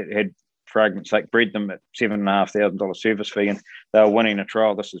 for argument's sake, bred them at $7,500 service fee, and they were winning a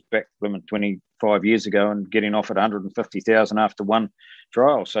trial. This is back 25 years ago, and getting offered $150,000 after one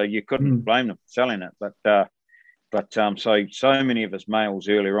trial. So you couldn't blame them for selling it. But so many of his males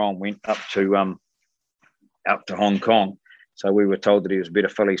earlier on went up to Hong Kong. So we were told that he was a better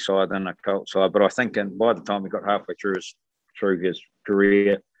filly side than a colt side. But I think by the time we got halfway through his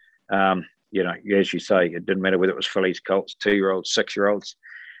career, as you say, it didn't matter whether it was fillies, colts, 2-year-olds, 6-year-olds,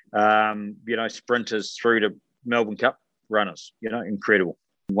 sprinters through to Melbourne Cup runners, incredible.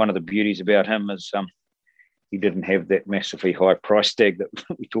 One of the beauties about him is he didn't have that massively high price tag that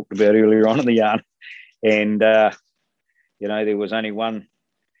we talked about earlier on in the yarn. And, there was only one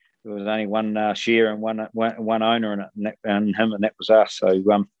share and one owner in it, and that was us. So,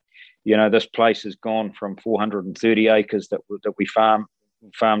 this place has gone from 430 acres that we farmed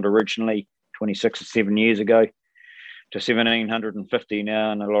originally 26 or 7 years ago to 1,750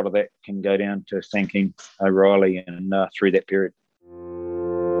 now, and a lot of that can go down to thanking O'Reilly and through that period.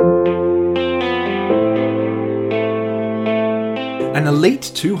 An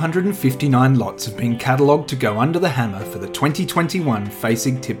elite 259 lots have been catalogued to go under the hammer for the 2021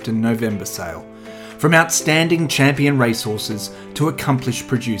 Fasig-Tipton November sale. From outstanding champion racehorses to accomplished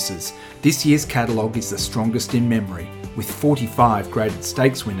producers, this year's catalogue is the strongest in memory, with 45 graded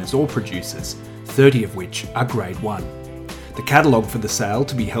stakes winners or producers, 30 of which are Grade 1. The catalogue for the sale,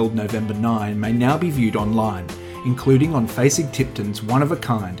 to be held November 9, may now be viewed online, including on Fasig-Tipton's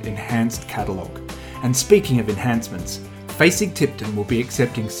one-of-a-kind enhanced catalogue. And speaking of enhancements, Fasig-Tipton will be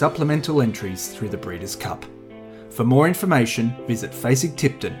accepting supplemental entries through the Breeders' Cup. For more information, visit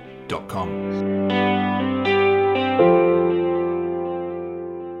fasigtipton.com.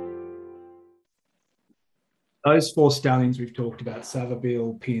 Those 4 stallions we've talked about,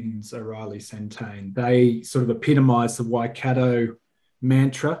 Savabeel, Pins, O'Reilly, Centane, they sort of epitomise the Waikato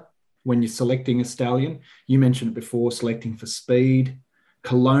mantra when you're selecting a stallion. You mentioned it before, selecting for speed,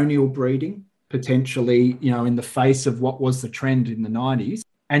 colonial breeding, potentially, in the face of what was the trend in the 90s.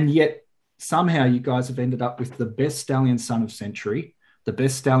 And yet somehow you guys have ended up with the best stallion son of Century, the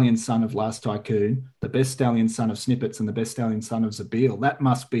best stallion son of Last Tycoon, the best stallion son of Snippets, and the best stallion son of Zabeel. That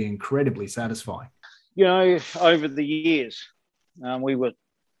must be incredibly satisfying. Over the years, we were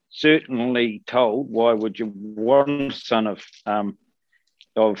certainly told, why would you want a son of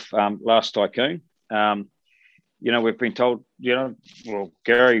Last Tycoon? We've been told, Gary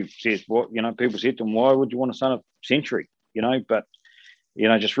says, people said to him, why would you want a son of Century? But,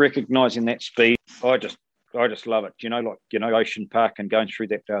 just recognising that speed, I just love it. Ocean Park and going through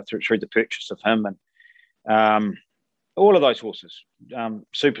that, through the purchase of him and all of those horses.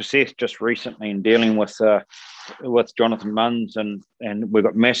 Super Seth just recently in dealing with Jonathan Munns and we've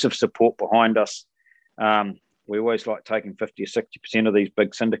got massive support behind us. We always like taking 50 or 60% of these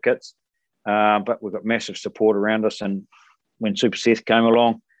big syndicates. But we've got massive support around us. And when Super Seth came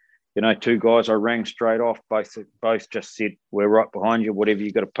along, 2 guys I rang straight off, both just said, we're right behind you, whatever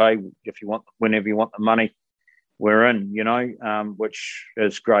you got to pay, whenever you want the money, we're in, which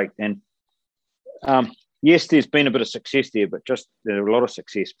is great. And yes, there's been a bit of success there, but there's a lot of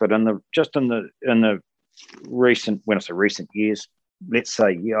success. But in the when I say recent years, let's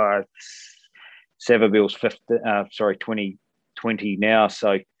say Savabill's 2020 now.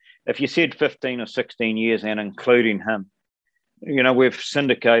 So if you said 15 or 16 years and including him, we've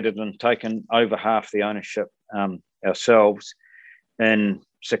syndicated and taken over half the ownership ourselves in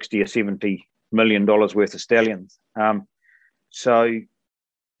 60 or 70 $1 million worth of stallions. So,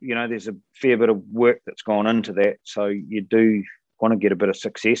 there's a fair bit of work that's gone into that. So you do want to get a bit of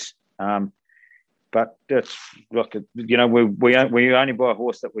success. But it's like, we only buy a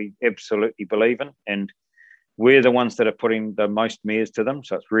horse that we absolutely believe in, and we're the ones that are putting the most mares to them.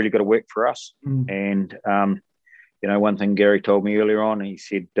 So it's really got to work for us. And, one thing Gary told me earlier on, he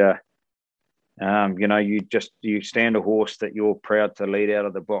said, you stand a horse that you're proud to lead out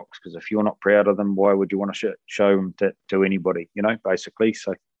of the box, because if you're not proud of them, why would you want to show them to anybody, basically.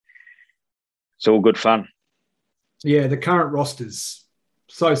 So it's all good fun. Yeah, the current roster's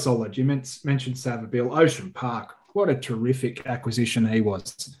so solid. You mentioned Savabill, Ocean Park. What a terrific acquisition he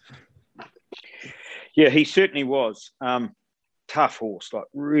was. Yeah, he certainly was. Tough horse, like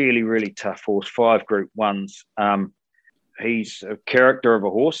really, really tough horse. 5 Group 1s. He's a character of a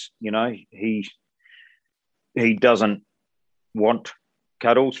horse. He doesn't want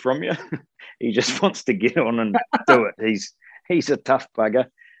cuddles from you. He just wants to get on and do it. He's a tough bugger.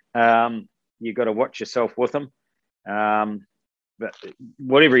 You've got to watch yourself with him. But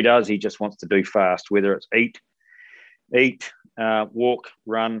whatever he does, he just wants to do fast, whether it's eat, walk,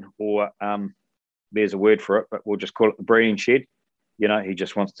 run, or there's a word for it, but we'll just call it the breeding shed. He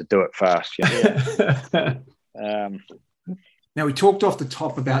just wants to do it fast. Now, we talked off the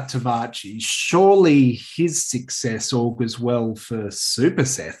top about Tavachi. Surely his success augurs well for Super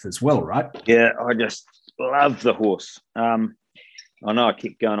Seth as well, right? Yeah, I just love the horse. I know I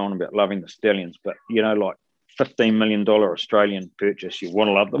keep going on about loving the stallions, but, like $15 million Australian purchase, you want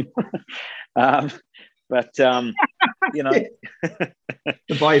to love them.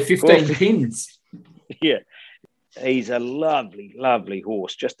 To buy 15 pins. Yeah. He's a lovely, lovely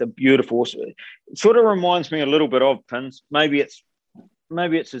horse, just a beautiful horse. It sort of reminds me a little bit of Pins. Maybe it's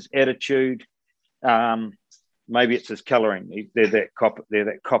his attitude. Maybe it's his colouring. They're that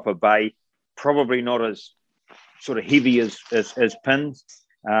copper bay. Probably not as sort of heavy as Pins,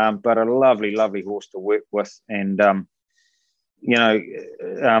 but a lovely, lovely horse to work with. And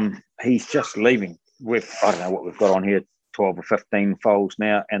he's just leaving with, I don't know what we've got on here, 12 or 15 foals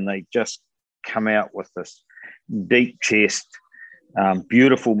now, and they just come out with this deep chest,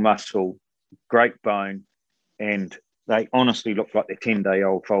 beautiful muscle, great bone, and they honestly look like they're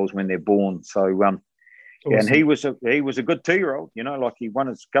 10-day-old foals when they're born. So, awesome. And he was a good 2-year-old, like he won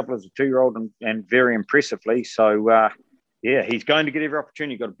his couple as a 2-year-old and very impressively. So, he's going to get every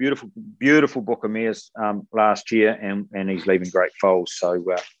opportunity. He got a beautiful, beautiful book of mares last year, and he's leaving great foals. So,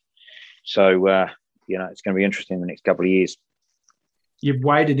 it's going to be interesting in the next couple of years. You've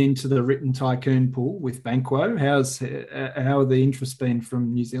waded into the Written Tycoon pool with Banquo. How have the interest been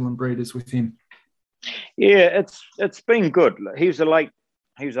from New Zealand breeders with him? Yeah, it's been good. He was a late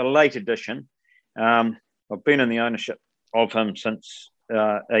addition. I've been in the ownership of him since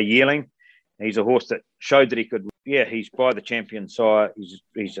a yearling. He's a horse that showed that he could. Yeah, he's by the champion sire.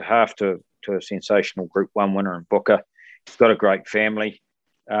 He's a half to a sensational Group 1 winner in Booker. He's got a great family.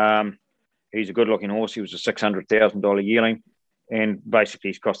 He's a good-looking horse. He was a $600,000 yearling. And basically,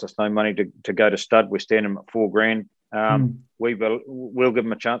 he's cost us no money to go to stud. We're standing him at $4,000. We'll give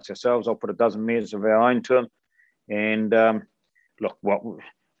him a chance ourselves. I'll put a dozen mares of our own to him. And look,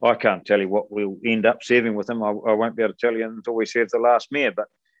 I can't tell you what we'll end up serving with him. I won't be able to tell you until we serve the last mare. But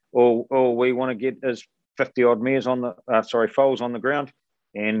all we want to get is 50-odd mares foals on the ground.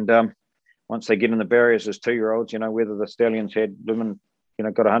 And once they get in the barriers as 2-year-olds, whether the stallions had them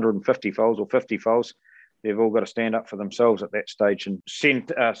got 150 foals or 50 foals, they've all got to stand up for themselves at that stage. And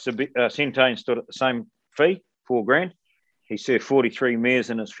Centane stood at the same fee, $4,000. He served 43 mares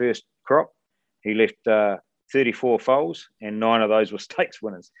in his first crop. He left 34 foals, and 9 of those were stakes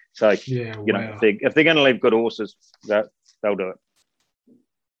winners. So, if they're going to leave good horses, they'll do it.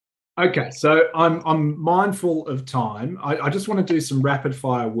 Okay, so I'm mindful of time. I just want to do some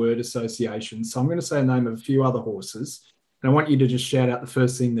rapid-fire word associations. So I'm going to say the name of a few other horses, and I want you to just shout out the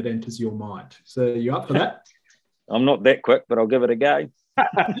first thing that enters your mind. So you up for that? I'm not that quick, but I'll give it a go.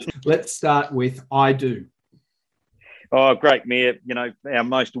 Let's start with I Do. Oh, great mare. Our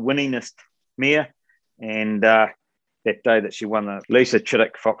most winningest mare. And that day that she won the Lisa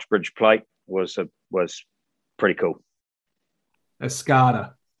Chittick Foxbridge Plate was pretty cool.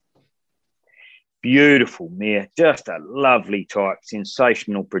 Escada. Beautiful mare. Just a lovely type.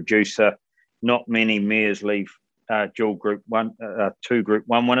 Sensational producer. Not many mares leave dual Group 1, 2 Group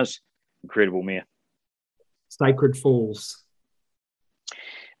 1 winners. Incredible mare. Sacred Falls?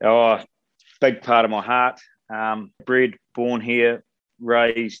 Oh, big part of my heart. Bred, born here,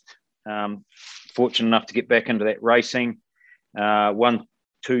 raised, fortunate enough to get back into that racing. Won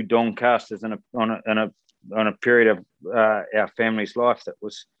 2 Doncasters on a period of our family's life that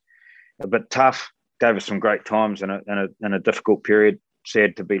was a bit tough. Gave us some great times in a difficult period.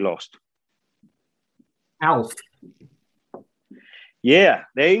 Sad to be lost. Alf. Yeah,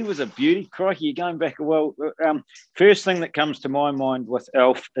 he was a beauty. Crikey, you're going back a while. First thing that comes to my mind with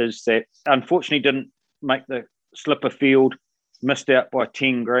Alf is that unfortunately didn't make the slipper field, missed out by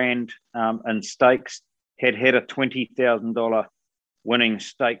 10 grand in stakes, had a $20,000 winning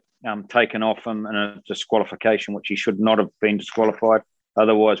stake taken off him in a disqualification, which he should not have been disqualified.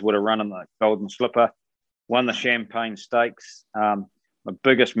 Otherwise would have run in the Golden Slipper. Won the Champagne Stakes. My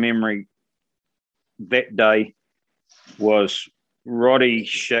biggest memory that day was Roddy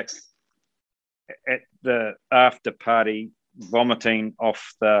Schick at the after party vomiting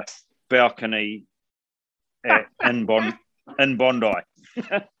off the balcony in Bondi. Oh,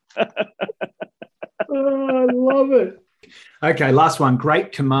 I love it. Okay, last one.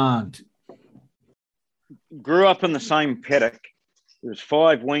 Great Command. Grew up in the same paddock. There was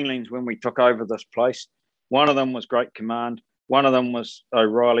 5 weanlings when we took over this place. One of them was Great Command. One of them was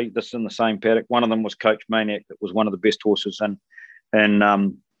O'Reilly. This is in the same paddock. One of them was Coach Maniac. That was one of the best horses in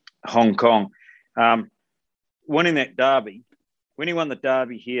Hong Kong. Winning that derby, when he won the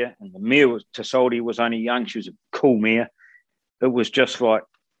derby here, and the mare was Tisoldi was only young. She was a cool mare. It was just like,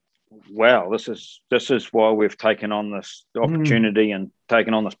 wow, this is why we've taken on this opportunity and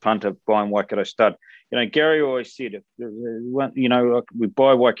taken on this punt of buying Waikato Stud. You know, Gary always said, if you know, we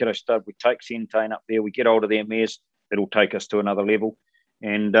buy Waikato Stud, we take Centane up there, we get hold of their mares, it'll take us to another level.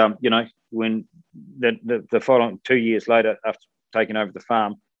 And you know, when the following 2 years later, after taking over the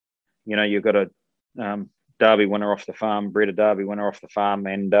farm, you know, you've got a Derby winner off the farm, bred a Derby winner off the farm,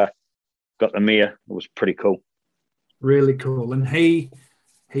 and got the mare. It was pretty cool. Really cool. And he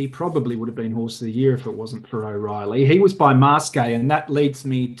probably would have been Horse of the Year if it wasn't for O'Reilly. He was by Masquet, and that leads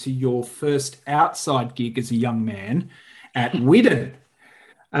me to your first outside gig as a young man at Widden.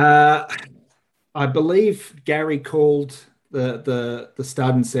 I believe Gary called the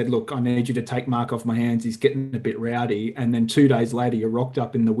stud and said, look, I need you to take Mark off my hands. He's getting a bit rowdy. And then 2 days later, you rocked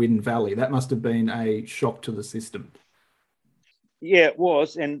up in the Widden Valley. That must have been a shock to the system. Yeah, it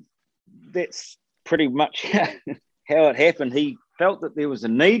was. And that's pretty much how it happened. He felt that there was a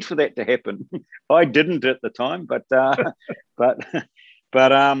need for that to happen. I didn't at the time, but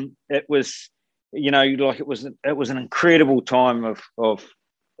it was, you know, like it was an incredible time of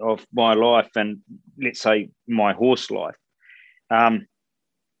my life, and let's say my horse life. It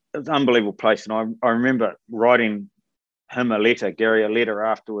was an unbelievable place, and I remember writing him Gary a letter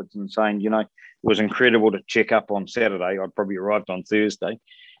afterwards, and saying, you know, it was incredible to check up on Saturday. I'd probably arrived on Thursday,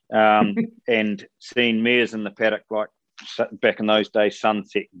 and seeing mares in the paddock like back in those days,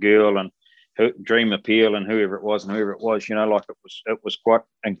 Sunset Girl and Dream Appeal and whoever it was, you know, like it was quite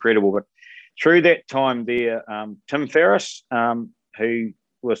incredible. But through that time there, Tim Ferris, who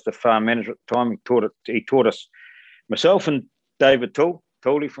was the farm manager at the time, he taught us, myself and David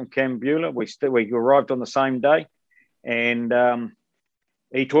Tooley from Cambula. We arrived on the same day, and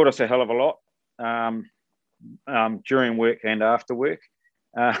he taught us a hell of a lot during work and after work.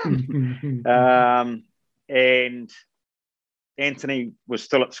 And Anthony was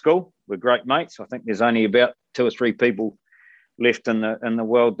still at school. We're great mates. I think there's only about 2 or 3 people left in the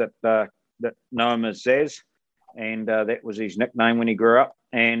world that know him as Zaz, and that was his nickname when he grew up.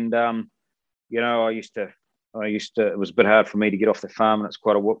 And you know, I used to. It was a bit hard for me to get off the farm, and it's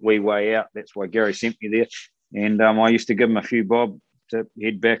quite a wee way out. That's why Gary sent me there. And I used to give him a few bob to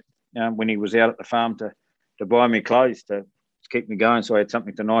head back when he was out at the farm to buy me clothes to keep me going. So I had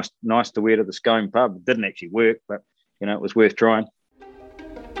something nice to wear to the Scone pub. It didn't actually work, but you know, it was worth trying.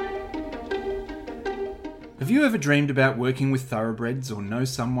 Have you ever dreamed about working with thoroughbreds or know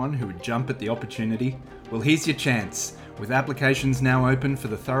someone who would jump at the opportunity? Well, here's your chance. With applications now open for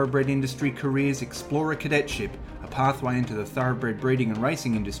the Thoroughbred Industry Careers Explorer Cadetship, a pathway into the thoroughbred breeding and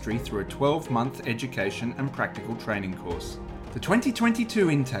racing industry through a 12-month education and practical training course. The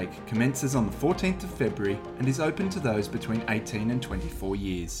 2022 intake commences on the 14th of February and is open to those between 18 and 24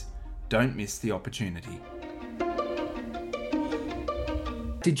 years. Don't miss the opportunity.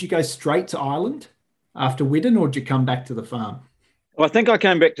 Did you go straight to Ireland after Widden, or did you come back to the farm? Well, I think I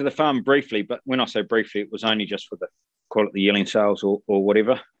came back to the farm briefly, but when I say briefly, it was only just for call it the yearling sales or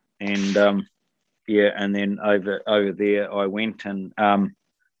whatever. And and then over there I went, and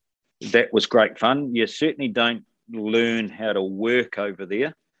that was great fun. You certainly don't learn how to work over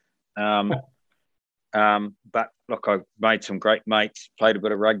there. But look, I made some great mates, played a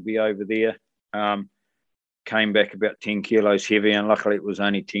bit of rugby over there, came back about 10 kilos heavier, and luckily it was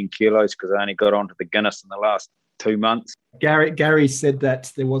only 10 kilos because I only got onto the Guinness in the last 2 months. Gary said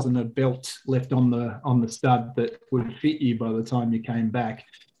that there wasn't a belt left on the stud that would fit you by the time you came back.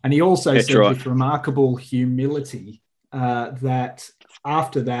 And he also said with remarkable humility that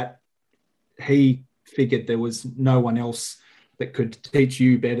after that, he figured there was no one else that could teach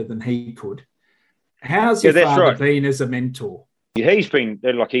you better than he could. How's your father been as a mentor? He's been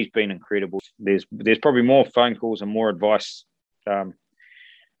incredible. There's probably more phone calls and more advice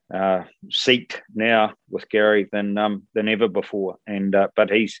seeked now with Gary than ever before. And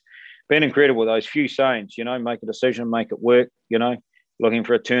but he's been incredible. Those few sayings, make a decision, make it work. Looking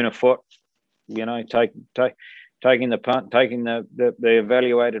for a turn of foot. Taking the punt, taking the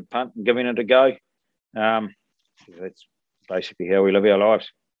evaluated punt and giving it a go. That's basically how we live our lives.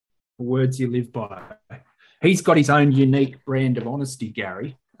 Words you live by. He's got his own unique brand of honesty,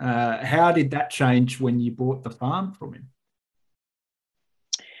 Gary. How did that change when you bought the farm from him?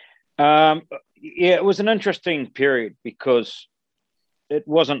 It was an interesting period because it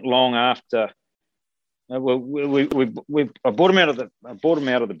wasn't long after. I bought him out of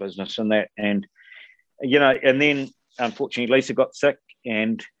the business and that, and then unfortunately Lisa got sick,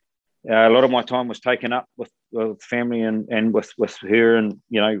 and a lot of my time was taken up with family and with her, and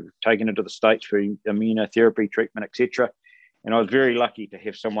taken her to the States for immunotherapy treatment, etc. And I was very lucky to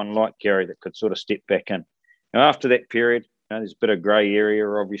have someone like Gary that could sort of step back in. Now, after that period, there's a bit of grey area,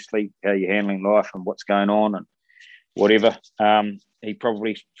 obviously, how you're handling life and what's going on and whatever. He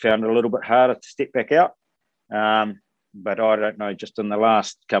probably found it a little bit harder to step back out. But I don't know, just in the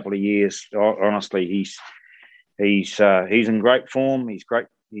last couple of years, honestly, he's in great form. He's great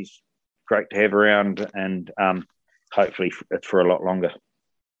to have around, and hopefully it's for a lot longer.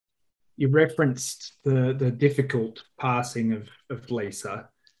 You referenced the difficult passing of Lisa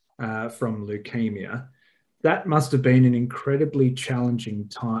from leukemia. That must have been an incredibly challenging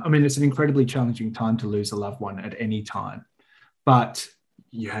time. I mean, it's an incredibly challenging time to lose a loved one at any time. But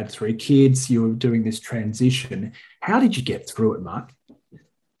you had 3 kids, you were doing this transition. How did you get through it, Mark?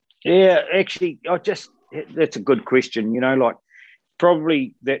 Yeah, actually, that's a good question.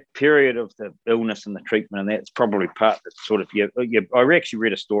 Probably that period of the illness and the treatment, and that's probably part that sort of I actually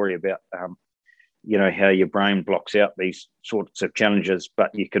read a story about how your brain blocks out these sorts of challenges,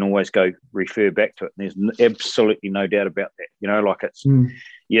 but you can always go refer back to it, and there's absolutely no doubt about that. It's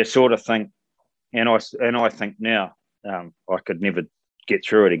you sort of think, and I think now I could never get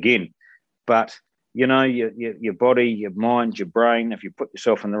through it again, but your body, your mind, your brain, if you put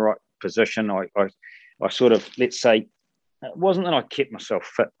yourself in the right position, I sort of, let's say, it wasn't that I kept myself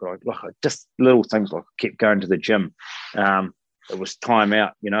fit, but I just little things like I kept going to the gym. It was time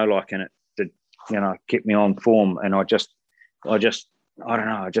out, and it did, kept me on form. And I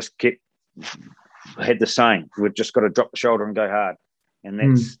had the saying, we've just got to drop the shoulder and go hard. And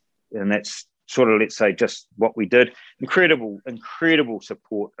that's sort of, let's say, just what we did. Incredible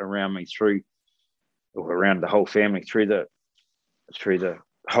support around me around the whole family, through the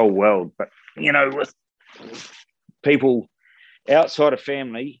whole world. But, with people outside of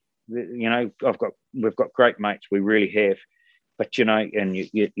family, we've got great mates. We really have, but and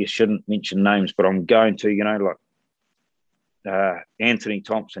you shouldn't mention names, but I'm going to, Anthony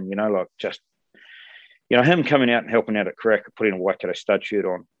Thompson, just him coming out and helping out at Karaka, putting a Waikato stud shirt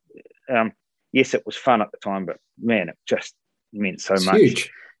on. Yes, it was fun at the time, but man, it just meant so much.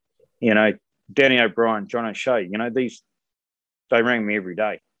 Huge. Danny O'Brien, John O'Shea, they rang me every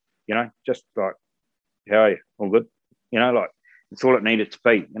day. Just like, how are you? All good? It's all it needed to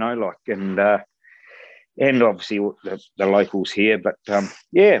be, and obviously the locals here. But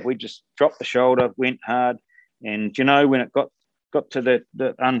we just dropped the shoulder, went hard, and when it got to the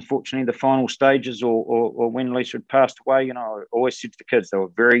unfortunately the final stages, or when Lisa had passed away, I always said to the kids, they were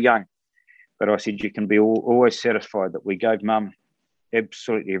very young, but I said, you can be always satisfied that we gave Mum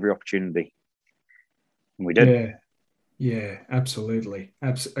absolutely every opportunity, and we did. Yeah, absolutely.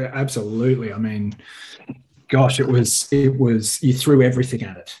 Absolutely. I mean, gosh, it was you threw everything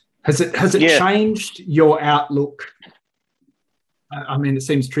at it. Has it changed your outlook? I mean, it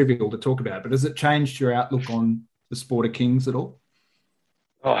seems trivial to talk about, but has it changed your outlook on the sport of kings at all?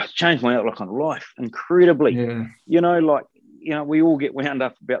 Oh, it's changed my outlook on life incredibly. Yeah. We all get wound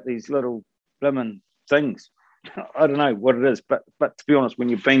up about these little blimmin' things. I don't know what it is, but to be honest, when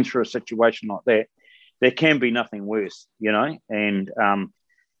you've been through a situation like that, there can be nothing worse, and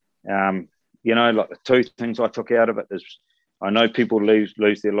like the 2 things I took out of it is, I know people lose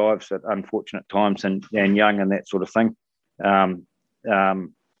their lives at unfortunate times and young and that sort of thing. And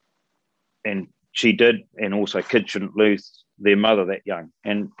she did, and also kids shouldn't lose their mother that young,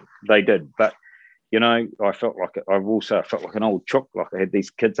 and they did. But I felt like an old chook, like I had these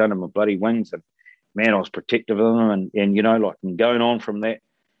kids under my bloody wings, and man, I was protective of them, and going on from that,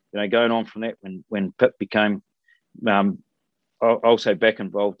 when Pip became, I'll say, back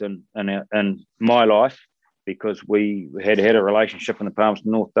involved in my life, because we had a relationship in the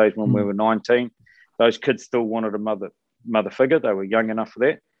Palmerston North days when we were 19. Those kids still wanted a mother figure. They were young enough for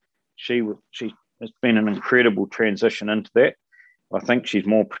that. It's been an incredible transition into that. I think she's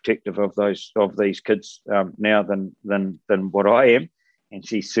more protective of these kids now than what I am, and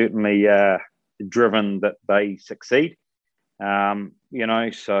she's certainly driven that they succeed. So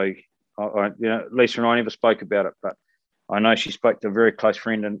Lisa and I never spoke about it, but I know she spoke to a very close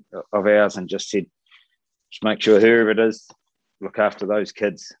friend of ours and just said, just make sure whoever it is, look after those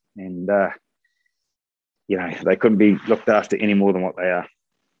kids, and they couldn't be looked after any more than what they are.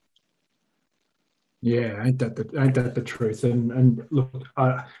 Yeah, ain't that the truth? And look,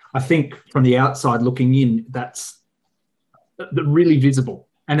 I think from the outside looking in, that's really visible,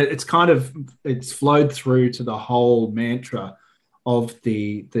 and it's flowed through to the whole mantra of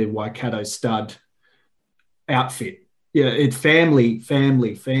the Waikato stud outfit. Yeah, it's family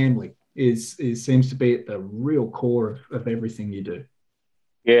is seems to be at the real core of everything you do.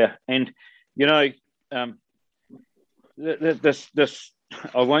 Yeah, and this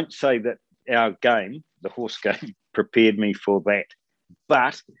I won't say that our game, the horse game, prepared me for that,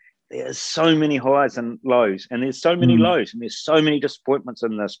 but there's so many highs and lows, and there's so many lows, and there's so many disappointments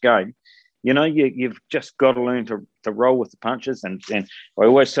in this game. You've just got to learn to roll with the punches, and I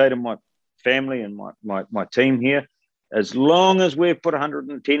always say to my family and my team here, as long as we've put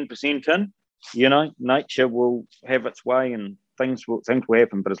 110% in, nature will have its way and things will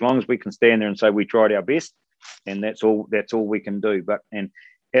happen. But as long as we can stand there and say we tried our best, and that's all we can do. But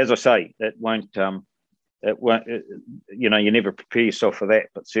as I say, it won't. You never prepare yourself for that.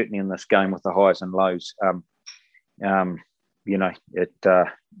 But certainly in this game with the highs and lows, you don't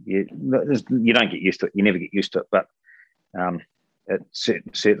get used to it. You never get used to it. But it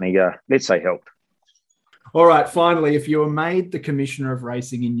certainly, let's say, helped. All right. Finally, if you were made the Commissioner of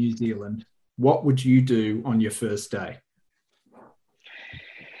Racing in New Zealand, what would you do on your first day?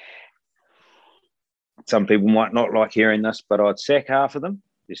 Some people might not like hearing this, but I'd sack half of them.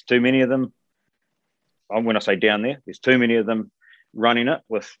 There's too many of them. When I say down there's too many of them running it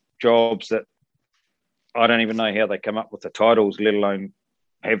with jobs that I don't even know how they come up with the titles, let alone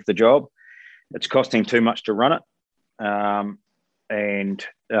have the job. It's costing too much to run it. And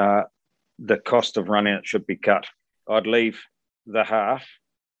the cost of running it should be cut. I'd leave the half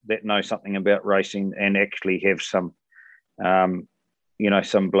that know something about racing and actually have some,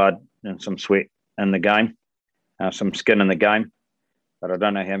 some blood and some sweat in the game, some skin in the game. But I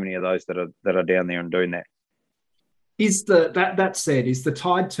don't know how many of those that are down there and doing that. That said, is the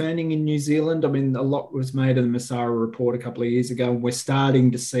tide turning in New Zealand? I mean, a lot was made of the Masara report a couple of years ago, and we're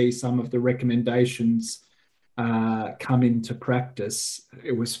starting to see some of the recommendations come into practice.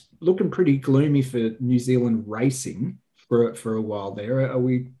 It was looking pretty gloomy for New Zealand racing for a while there. Are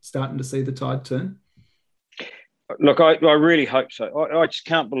we starting to see the tide turn? Look, I really hope so. I just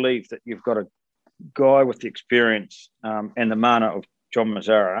can't believe that you've got a guy with the experience and the mana of John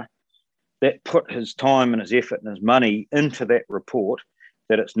Masara that put his time and his effort and his money into that report,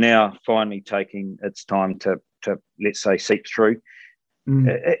 that it's now finally taking its time to let's say, seep through.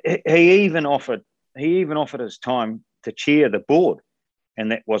 He even offered his time to chair the board,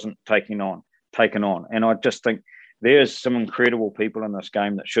 and that wasn't taken on. And I just think there's some incredible people in this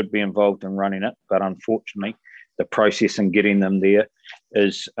game that should be involved in running it, but unfortunately, the process in getting them there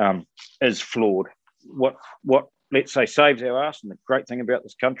is flawed. What let's say saves our ass, and the great thing about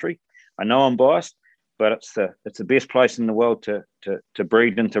this country, I know I'm biased, but it's the best place in the world to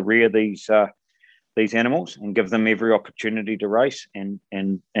breed and to rear these animals and give them every opportunity to race. And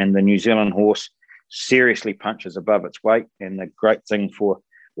the New Zealand horse seriously punches above its weight. And the great thing for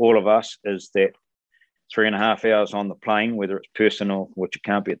all of us is that 3.5 hours on the plane, whether it's personal, which it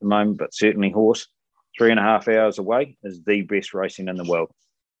can't be at the moment, but certainly horse, 3.5 hours away is the best racing in the world.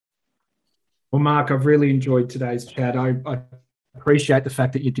 Well, Mark, I've really enjoyed today's chat. I appreciate the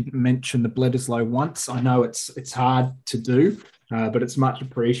fact that you didn't mention the Bledisloe once. I know it's hard to do, but it's much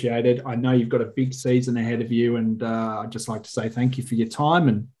appreciated. I know you've got a big season ahead of you, and I'd just like to say thank you for your time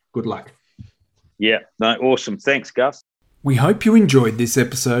and good luck. Yeah, no, awesome. Thanks, Gus. We hope you enjoyed this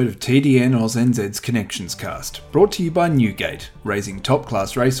episode of TDN AusNZ's Connections Cast, brought to you by Newgate, raising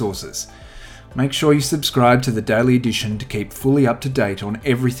top-class racehorses. Make sure you subscribe to the Daily Edition to keep fully up to date on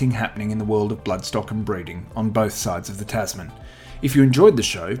everything happening in the world of bloodstock and breeding on both sides of the Tasman. If you enjoyed the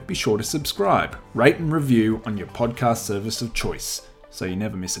show, be sure to subscribe, rate and review on your podcast service of choice so you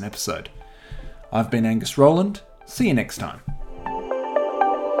never miss an episode. I've been Angus Rowland. See you next time.